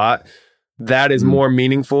decompress a lot. That is more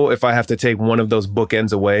meaningful if I have to take one of those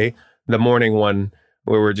bookends away. The morning one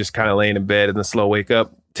where we're just kind of laying in bed and the slow wake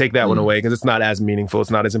up, take that one away because it's not as meaningful. It's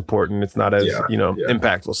not as important. It's not as,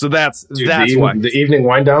 impactful. So that's why. The evening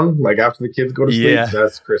wind down, like after the kids go to sleep,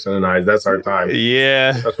 that's Kristen and I. That's our time.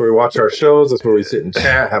 Yeah. That's where we watch our shows. That's where we sit and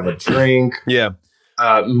chat, have a drink. Yeah.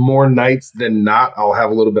 More nights than not, I'll have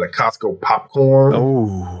a little bit of Costco popcorn.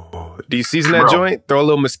 Oh, do you season that joint? Throw a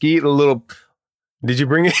little mesquite, did you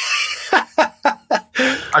bring it?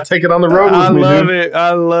 I take it on the road with me, dude.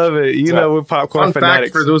 I love it. You know, we're popcorn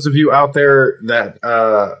fanatics. Fact for those of you out there that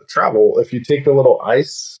travel, if you take the little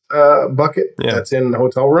ice bucket that's in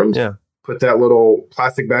hotel rooms, put that little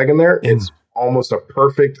plastic bag in there, it's almost a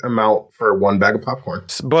perfect amount for one bag of popcorn.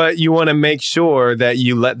 But you want to make sure that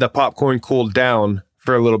you let the popcorn cool down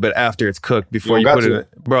for a little bit after it's cooked before you put it in.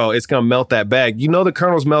 Bro, it's going to melt that bag. You know the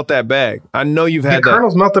kernels melt that bag. I know you've had the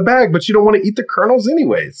kernels melt the bag, but you don't want to eat the kernels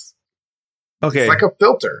anyways. Okay. It's like a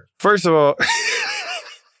filter. First of all,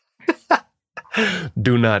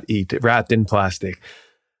 do not eat it wrapped in plastic.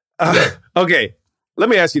 Okay, let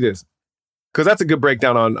me ask you this, because that's a good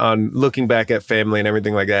breakdown on looking back at family and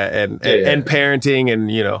everything like that, and parenting, and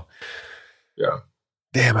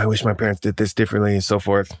damn, I wish my parents did this differently and so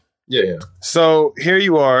forth. Yeah. So here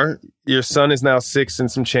you are. Your son is now 6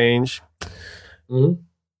 and some change. Mm-hmm.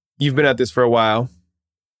 You've been at this for a while.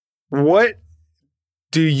 What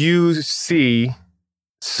do you see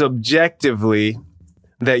subjectively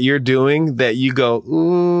that you're doing that you go,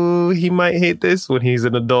 ooh, he might hate this when he's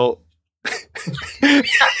an adult? I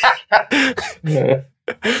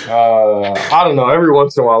don't know. Every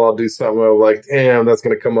once in a while, I'll do something where I'm like, damn, that's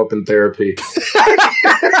going to come up in therapy.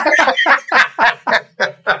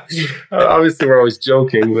 Obviously, we're always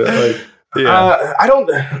joking, but I don't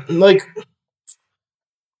like.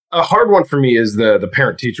 A hard one for me is the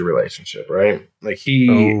parent-teacher relationship, right? Like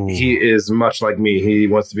he is much like me. He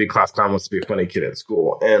wants to be a class clown, wants to be a funny kid at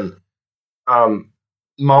school. And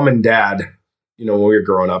mom and dad, when we were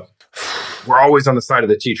growing up, were always on the side of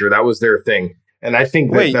the teacher. That was their thing. And I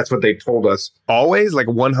think that's what they told us. Always? Like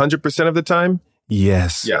 100% of the time?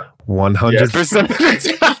 Yes. Yeah. 100% of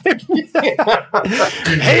the time.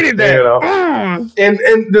 Hated that. And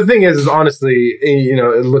the thing is honestly,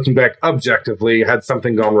 looking back objectively, had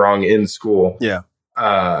something gone wrong in school. Yeah.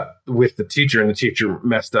 With the teacher, and the teacher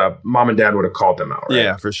messed up, mom and dad would have called them out. Right?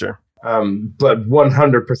 Yeah, for sure. But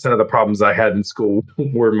 100% of the problems I had in school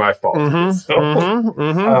were my fault.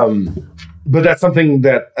 But that's something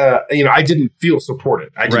that I didn't feel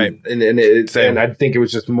supported. I didn't, and I think it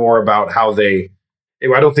was just more about how they.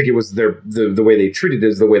 I don't think it was the way they treated it,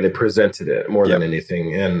 is the way they presented it more than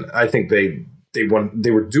anything. And I think they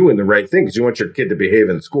were doing the right thing, because you want your kid to behave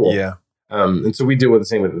in school. Yeah. And so we deal with the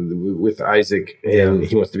same with Isaac, and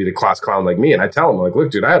he wants to be the class clown like me. And I tell him, like, look,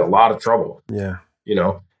 dude, I had a lot of trouble. Yeah.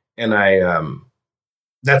 And I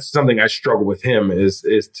that's something I struggle with him is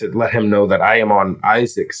to let him know that I am on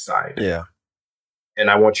Isaac's side. Yeah. And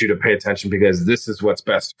I want you to pay attention, because this is what's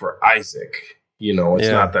best for Isaac. It's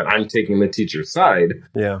not that I'm taking the teacher's side.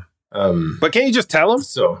 Yeah. But can't you just tell him?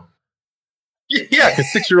 So, yeah, because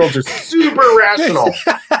 6-year-olds are super rational.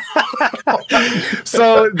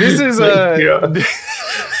 So this is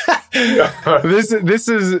this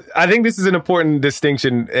is I think this is an important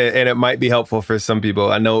distinction, and it might be helpful for some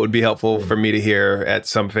people. I know it would be helpful for me to hear at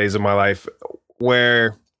some phase of my life,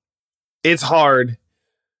 where it's hard,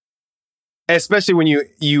 especially when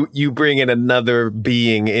you bring in another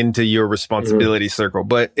being into your responsibility circle.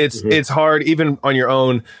 But it's hard, even on your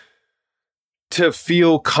own, to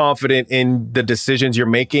feel confident in the decisions you're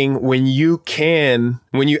making when you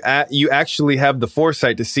actually have the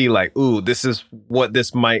foresight to see, like, ooh, this is what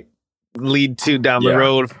this might lead to down the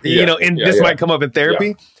road. This might come up in therapy.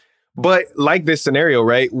 Yeah. But like this scenario,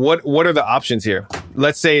 right? What are the options here?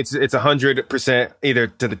 Let's say it's 100% either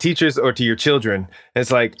to the teachers or to your children. And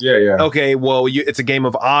it's like, okay, well, it's a game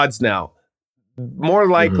of odds now. More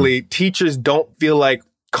likely, teachers don't feel like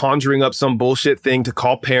conjuring up some bullshit thing to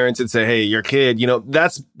call parents and say, hey, your kid,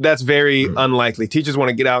 that's very unlikely. Teachers want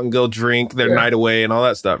to get out and go drink their night away and all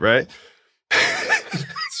that stuff, right?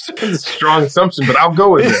 It's a strong assumption, but I'll go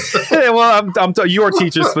with it. Well, I'm your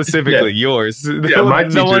teacher specifically, yours. My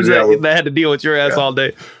teachers, the ones that had to deal with your ass all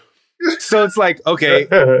day. So it's like, okay,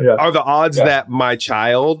 are the odds that my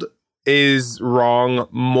child is wrong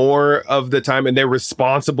more of the time and they're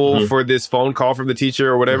responsible for this phone call from the teacher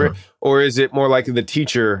or whatever? Or is it more likely the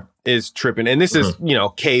teacher is tripping? And this is,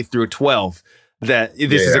 K through 12. that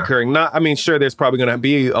this is occurring. Not, I mean, sure, there's probably going to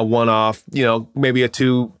be a one-off, maybe a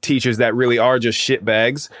 2 teachers that really are just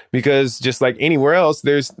shitbags, because just like anywhere else,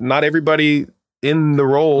 there's not everybody in the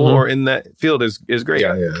role or in that field is great.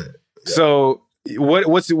 Yeah. So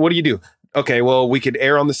what do you do? Okay, well, we could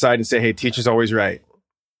err on the side and say, hey, teacher's always right.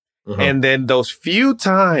 And then those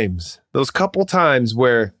couple times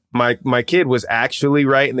where my kid was actually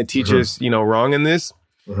right and the teacher's, wrong in this,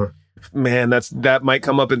 man, that might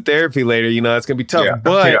come up in therapy later. That's gonna be tough.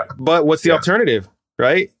 Yeah. But what's the alternative,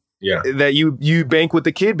 right? Yeah. That you bank with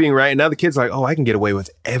the kid being right, and now the kid's like, oh, I can get away with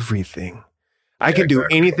everything. I can do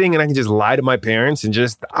anything, and I can just lie to my parents and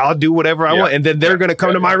I'll do whatever I want, and then they're gonna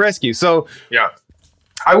come to my rescue. So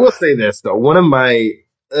I will say this though, one of my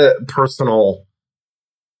personal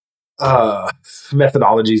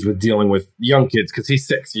methodologies with dealing with young kids, because he's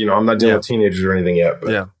 6, I'm not dealing with teenagers or anything yet,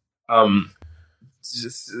 but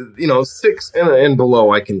just 6 and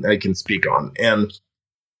below I can speak on, and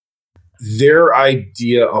their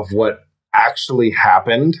idea of what actually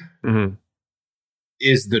happened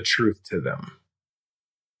is the truth to them.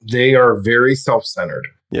 They are very self-centered.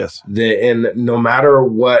 Yes. And no matter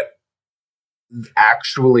what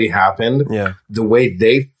actually happened, the way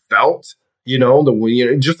they felt,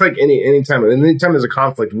 just like anytime there's a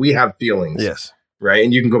conflict, we have feelings. Yes. Right.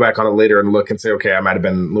 And you can go back on it later and look and say, okay, I might have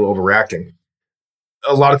been a little overreacting.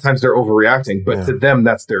 A lot of times they're overreacting, but to them,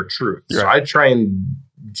 that's their truth. Right. So I try and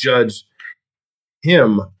judge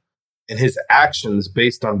him and his actions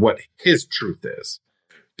based on what his truth is,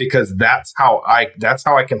 because that's how I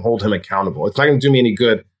can hold him accountable. It's not going to do me any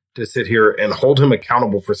good to sit here and hold him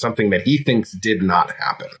accountable for something that he thinks did not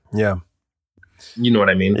happen. Yeah. You know what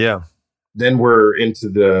I mean? Yeah. Then we're into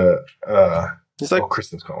the, it's like,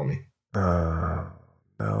 Kristen's calling me.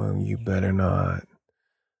 No, you better not.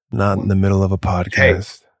 Not in the middle of a podcast. Hey.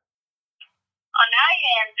 Oh, now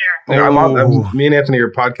you answer. Me and Anthony are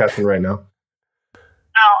podcasting right now.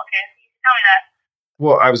 Oh, okay. Tell me that.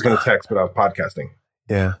 Well, I was going to text, but I was podcasting.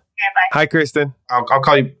 Yeah. Okay, bye. Hi, Kristen. I'll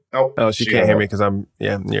call you. Oh, she can't hear me because I'm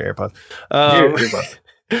near AirPods.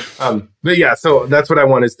 But yeah, so that's what I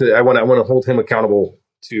want I want to hold him accountable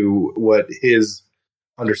to what his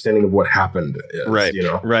understanding of what happened is. Right.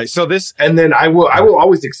 Right. So this, and then I will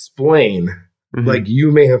always explain, like,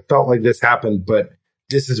 you may have felt like this happened, but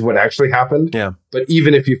this is what actually happened. Yeah. But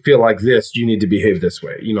even if you feel like this, you need to behave this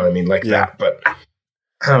way. You know what I mean? Like that. But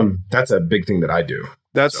that's a big thing that I do.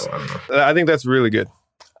 I think that's really good.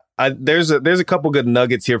 There's a couple good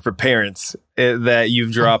nuggets here for parents that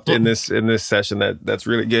you've dropped in this session that's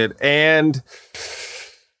really good. And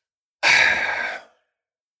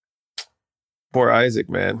poor Isaac,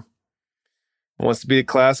 man, wants to be a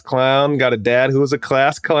class clown. Got a dad who was a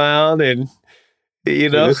class clown, and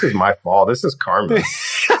Dude, this is my fault. This is karma.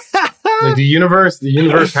 Like the universe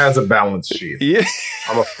has a balance sheet. Yeah.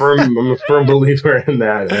 I'm a firm believer in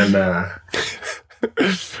that. And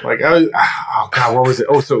like what was it?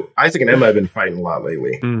 Oh, so Isaac and Emma have been fighting a lot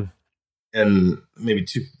lately. And maybe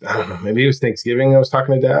I don't know, maybe it was Thanksgiving I was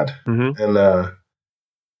talking to Dad. And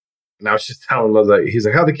I was just telling him, he's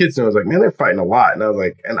like, how the kids doing? I was like, man, they're fighting a lot. And I was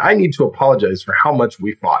like, and I need to apologize for how much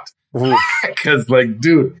we fought. Because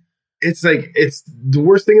dude, it's the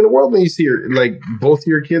worst thing in the world when you see both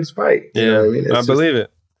your kids fight. You know what I mean? I believe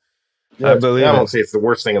it. Yeah, I won't say it's the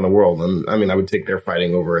worst thing in the world. And I mean, I would take their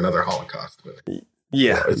fighting over another Holocaust. But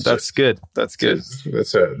that's good. That's good.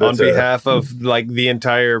 That's on behalf of the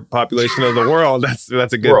entire population of the world. That's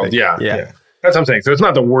a good thing. Yeah. That's what I'm saying. So it's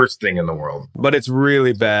not the worst thing in the world, but it's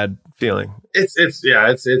really bad feeling.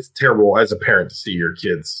 It's terrible as a parent to see your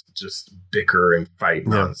kids just bicker and fight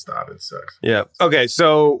nonstop. It sucks. Yeah. Okay.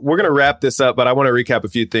 So we're going to wrap this up, but I want to recap a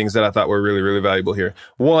few things that I thought were really, really valuable here.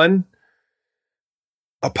 One,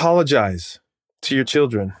 apologize to your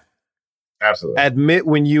children. Absolutely. Admit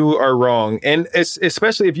when you are wrong. And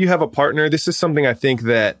especially if you have a partner, this is something I think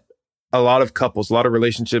that a lot of couples, a lot of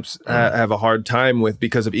relationships have a hard time with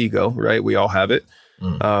because of ego, right? We all have it.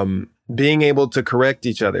 Being able to correct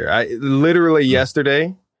each other. I literally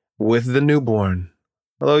yesterday with the newborn,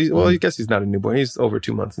 although I guess he's not a newborn. He's over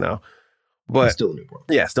 2 months now, but he's still a newborn.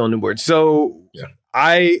 Yeah, still a newborn. So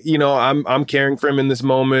I'm caring for him in this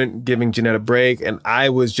moment, giving Jeanette a break. And I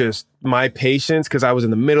was just my patience, because I was in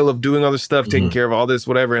the middle of doing other stuff, taking care of all this,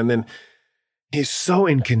 whatever. And then he so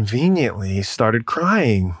inconveniently started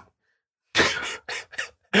crying.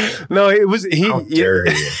 No, it was How dare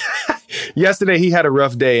you? Yesterday he had a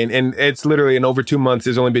rough day, and it's literally in over 2 months.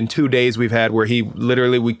 There's only been 2 days we've had where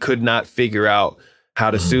we could not figure out how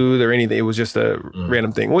to soothe or anything. It was just a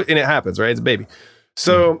random thing, and it happens, right? It's a baby.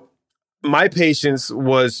 So my patience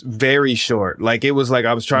was very short. Like it was like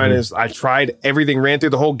I was trying to, I tried everything, ran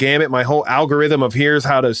through the whole gamut, my whole algorithm of here's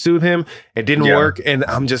how to soothe him. It didn't work. And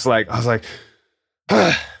I'm just like, I was like,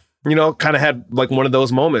 you know, kind of had like one of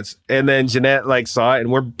those moments. And then Jeanette like saw it,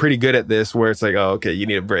 and we're pretty good at this where it's like, oh, okay, you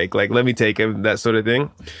need a break. Like, let me take him, that sort of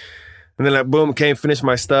thing. And then like, boom, finished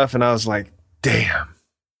my stuff. And I was like, damn,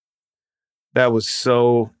 that was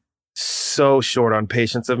so short on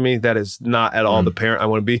patience of me. That is not at all the parent I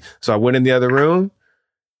want to be. So I went in the other room,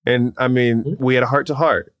 and I mean, we had a heart to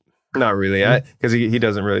heart. Not really, because he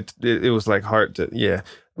doesn't really. It was like heart to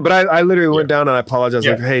But I literally went down and I apologized.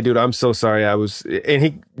 Like, hey, dude, I'm so sorry. And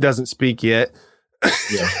he doesn't speak yet.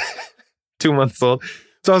 2 months old.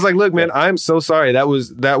 So I was like, look, man, I'm so sorry. That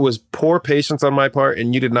was poor patience on my part,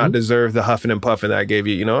 and you did not deserve the huffing and puffing that I gave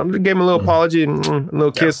you. You know, I gave him a little apology and a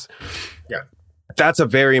little kiss. Yeah. That's a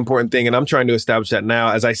very important thing. And I'm trying to establish that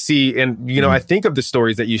now as I see, and, you know, I think of the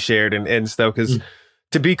stories that you shared and stuff, because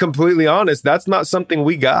to be completely honest, that's not something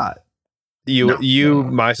we got.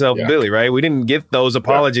 Myself, Billy, right? We didn't get those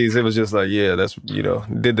apologies. It was just like, that's, you know,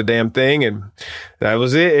 did the damn thing, and that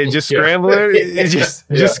was it. And just scramble it. Just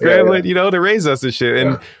scramble it, you know, to raise us and shit.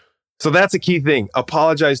 And so that's a key thing.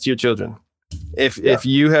 Apologize to your children. If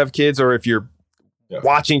you have kids, or if you're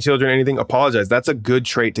watching children, anything, apologize. That's a good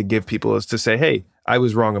trait to give people, is to say, hey, I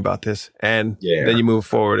was wrong about this. And then you move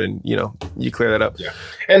forward and, you know, you clear that up. Yeah.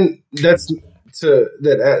 And that's to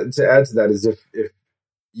add to that is if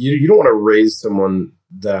you don't want to raise someone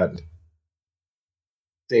that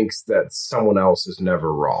thinks that someone else is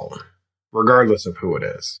never wrong, regardless of who it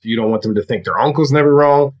is. You don't want them to think their uncle's never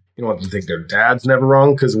wrong. You don't want them to think their dad's never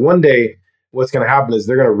wrong, because one day what's going to happen is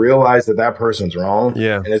they're going to realize that person's wrong.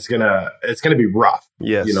 Yeah. And it's going to be rough.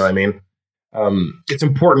 Yes. You know what I mean? It's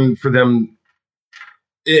important for them,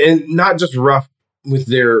 and not just rough with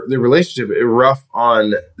their relationship, rough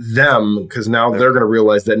on them, because now they're going to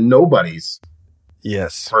realize that nobody's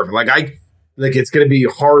perfect. Like it's going to be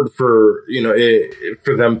hard for, you know,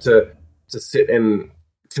 for them to sit and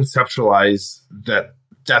conceptualize that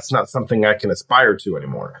that's not something I can aspire to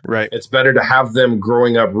anymore. Right. It's better to have them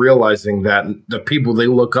growing up realizing that the people they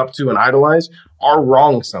look up to and idolize are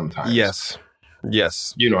wrong sometimes. Yes.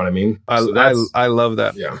 You know what I mean? I love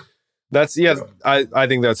that. Yeah. That's I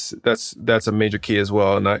think that's a major key as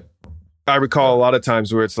well. And I recall a lot of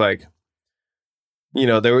times where it's like, you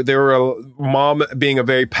know, there were a mom being a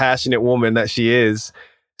very passionate woman that she is.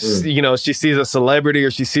 You know, she sees a celebrity, or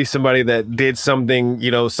she sees somebody that did something, you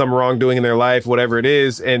know, some wrongdoing in their life, whatever it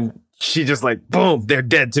is, and she just like, boom, they're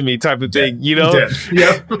dead to me type of thing, you know? And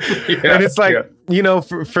it's like, you know,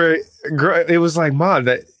 for it was like, Mom,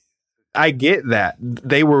 that I get that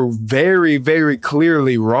they were very, very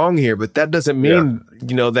clearly wrong here, but that doesn't mean,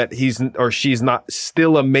 you know, that he's or she's not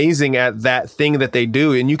still amazing at that thing that they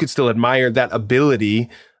do. And you could still admire that ability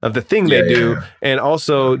of the thing they do, and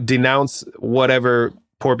also denounce whatever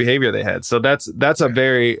poor behavior they had. So that's a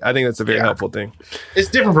very helpful thing. It's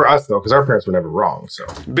different for us though, because our parents were never wrong. So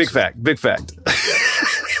big fact.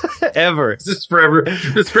 Ever. This is for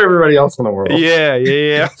everybody else in the world.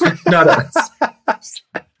 Yeah. Not us.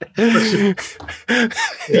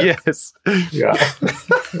 Yes. Yeah.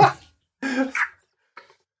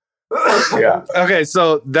 Okay,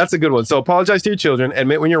 so that's a good one. So apologize to your children,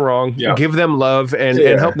 admit when you're wrong, give them love, and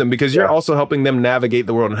help them, because you're also helping them navigate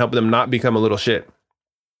the world and help them not become a little shit.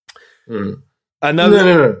 No.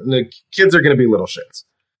 The kids are going to be little shits.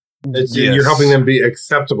 You're helping them be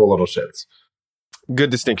acceptable little shits. Good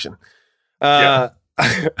distinction. Another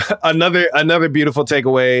beautiful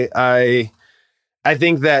takeaway. I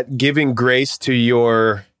think that giving grace to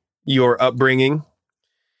your upbringing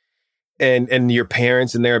and your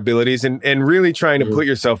parents and their abilities, and really trying to put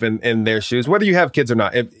yourself in their shoes, whether you have kids or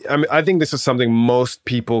not. I think this is something most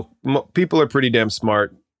people are pretty damn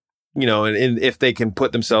smart, you know, and if they can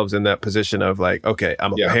put themselves in that position of like, okay,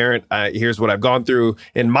 I'm a parent. Here's what I've gone through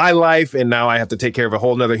in my life, and now I have to take care of a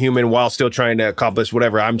whole nother human while still trying to accomplish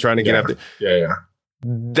whatever I'm trying to get after.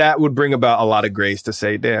 That would bring about a lot of grace to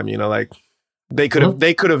say, damn, you know, like they could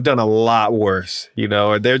have done a lot worse, you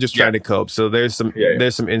know, or they're just trying to cope. So there's some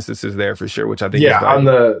instances there for sure, which I think is on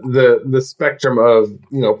the spectrum of,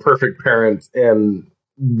 you know, perfect parent and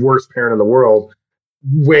worst parent in the world,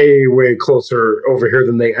 way closer over here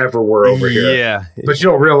than they ever were over here. But you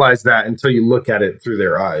don't realize that until you look at it through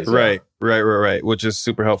their eyes. Right. Which is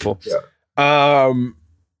super helpful. Talked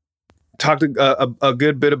a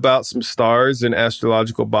good bit about some stars and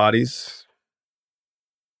astrological bodies.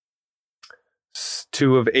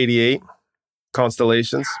 2 of 88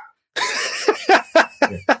 constellations.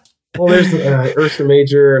 Well, there's Ursa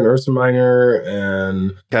Major and Ursa Minor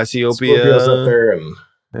and Cassiopeia Scorpio's up there, and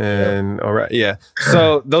And all right, yeah.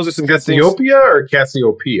 So those are some good things. Cassiopeia or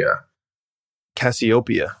Cassiopeia?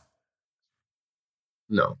 Cassiopeia.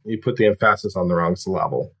 No, you put the emphasis on the wrong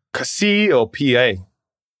syllable. Cassiopeia.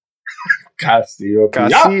 Cassiopeia.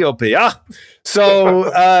 Cassiopeia.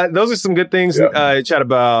 So those are some good things. Chat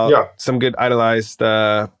about some good idolized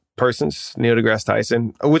persons. Neil deGrasse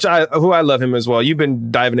Tyson, who I love him as well. You've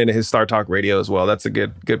been diving into his Star Talk Radio as well. That's a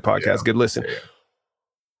good podcast. Good listen. Yeah.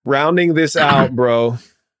 Rounding this out, bro.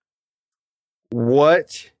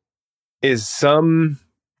 What is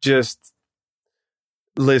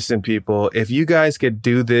listen, people, if you guys could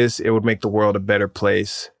do this, it would make the world a better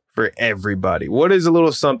place for everybody. What is a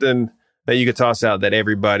little something that you could toss out that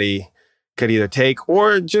everybody could either take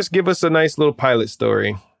or just give us a nice little pilot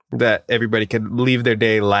story that everybody could leave their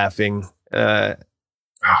day laughing? I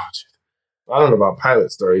don't know about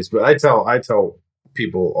pilot stories, but I tell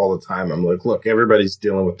people all the time, I'm like, look, everybody's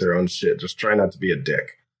dealing with their own shit. Just try not to be a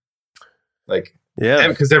dick. Like, yeah,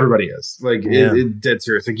 because everybody is. Like, it dead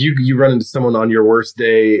serious. Like, you run into someone on your worst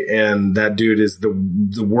day, and that dude is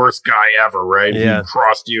the worst guy ever, right? Yeah. He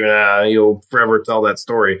crossed you, and you'll forever tell that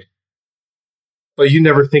story. But you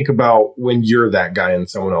never think about when you're that guy in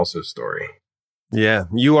someone else's story. Yeah,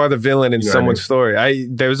 you are the villain in someone's story.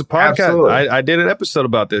 There was a podcast. I did an episode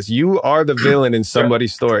about this. You are the villain in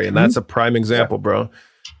somebody's story, and that's a prime example, bro.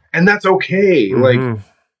 And that's okay. Mm-hmm. Like,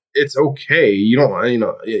 it's okay. You don't,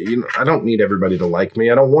 I don't need everybody to like me.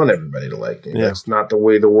 I don't want everybody to like me. Yeah. That's not the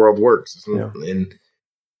way the world works. And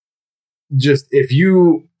just, if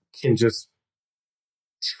you can just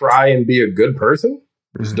try and be a good person,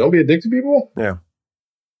 just don't be a dick to people. Yeah.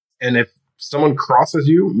 And if someone crosses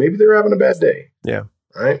you, maybe they're having a bad day. Yeah.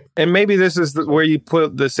 Right. And maybe this is where you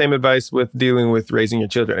put the same advice with dealing with raising your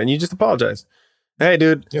children, and you just apologize. Hey,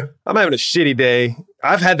 dude, I'm having a shitty day.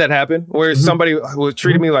 I've had that happen where somebody was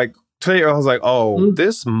treating me like, I was like,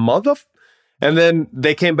 this mother. And then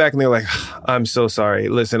they came back and they're like, I'm so sorry.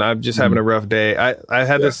 Listen, I'm just having a rough day. I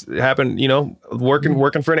had this happen,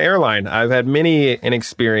 working for an airline. I've had an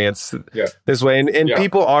experience this way. And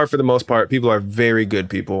people are, for the most part, people are very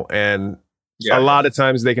good people. And a lot of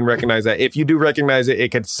times they can recognize that. If you do recognize it,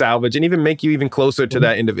 it can salvage and even make you even closer to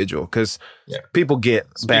that individual, because people get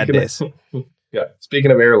bad days. Yeah.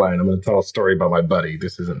 Speaking of airline, I'm going to tell a story about my buddy.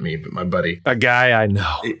 This isn't me, but my buddy. A guy I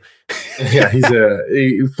know. He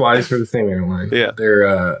flies for the same airline. Yeah.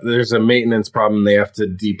 There's a maintenance problem. They have to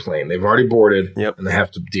deplane. They've already boarded and they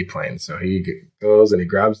have to deplane. So he goes and he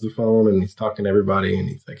grabs the phone and he's talking to everybody and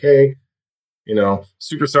he's like, hey,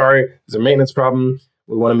 super sorry. There's a maintenance problem.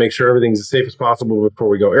 We want to make sure everything's as safe as possible before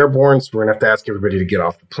we go airborne. So we're going to have to ask everybody to get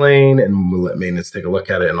off the plane and we'll let maintenance take a look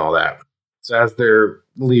at it and all that. So as they're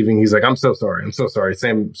leaving, he's like, I'm so sorry.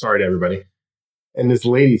 Saying sorry to everybody. And this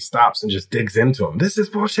lady stops and just digs into him. This is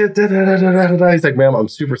bullshit. Da, da, da, da, da, da. He's like, ma'am, I'm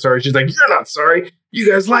super sorry. She's like, you're not sorry.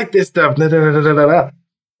 You guys like this stuff. Da, da, da, da, da, da.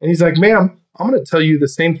 And he's like, ma'am, I'm going to tell you the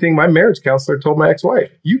same thing my marriage counselor told my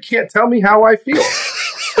ex-wife. You can't tell me how I feel.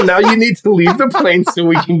 So now you need to leave the plane so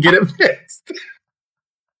we can get it fixed.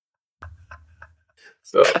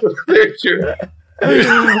 So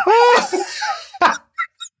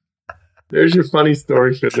there's your funny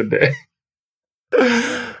story for the day.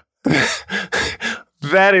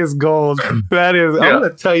 That is gold. That is. I'm going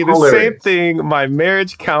to tell you the same thing my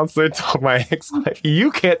marriage counselor told my ex-wife.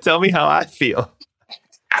 You can't tell me how I feel.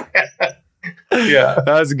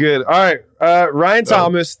 That's good. All right. Ryan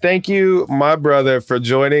Thomas, thank you, my brother, for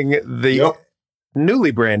joining the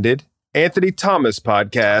newly branded Anthony Thomas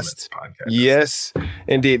podcast. Yes,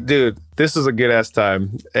 indeed. Dude, this was a good ass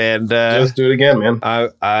time. And just do it again, man.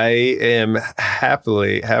 I am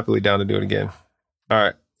happily down to do it again. All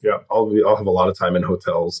right. Yeah, I'll have a lot of time in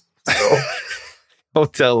hotels. So.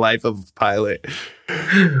 Hotel life of a pilot.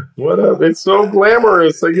 What up? It's so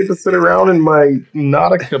glamorous. I get to sit around in my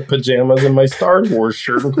Nautica pajamas and my Star Wars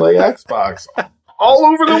shirt and play Xbox all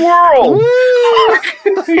over the world.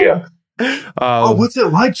 Yeah. What's it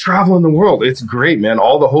like traveling the world? It's great, man.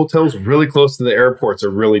 All the hotels really close to the airports are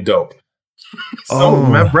really dope. Some of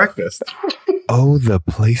them have breakfast. The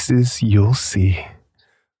places you'll see.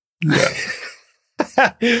 Yeah.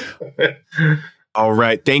 All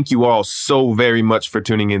right. Thank you all so very much for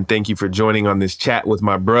tuning in. Thank you for joining on this chat with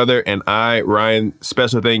my brother and I, Ryan.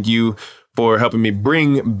 Special thank you for helping me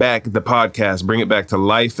bring back the podcast, bring it back to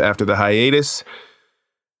life after the hiatus.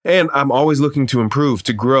 And I'm always looking to improve,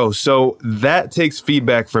 to grow. So that takes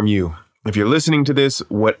feedback from you. If you're listening to this,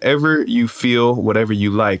 whatever you feel, whatever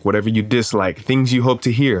you like, whatever you dislike, things you hope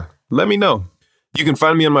to hear, let me know. You can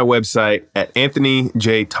find me on my website at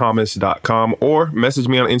anthonyjthomas.com or message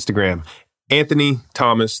me on Instagram,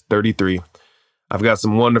 AnthonyThomas33. I've got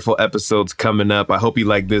some wonderful episodes coming up. I hope you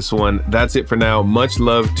like this one. That's it for now. Much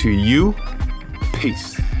love to you.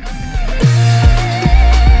 Peace.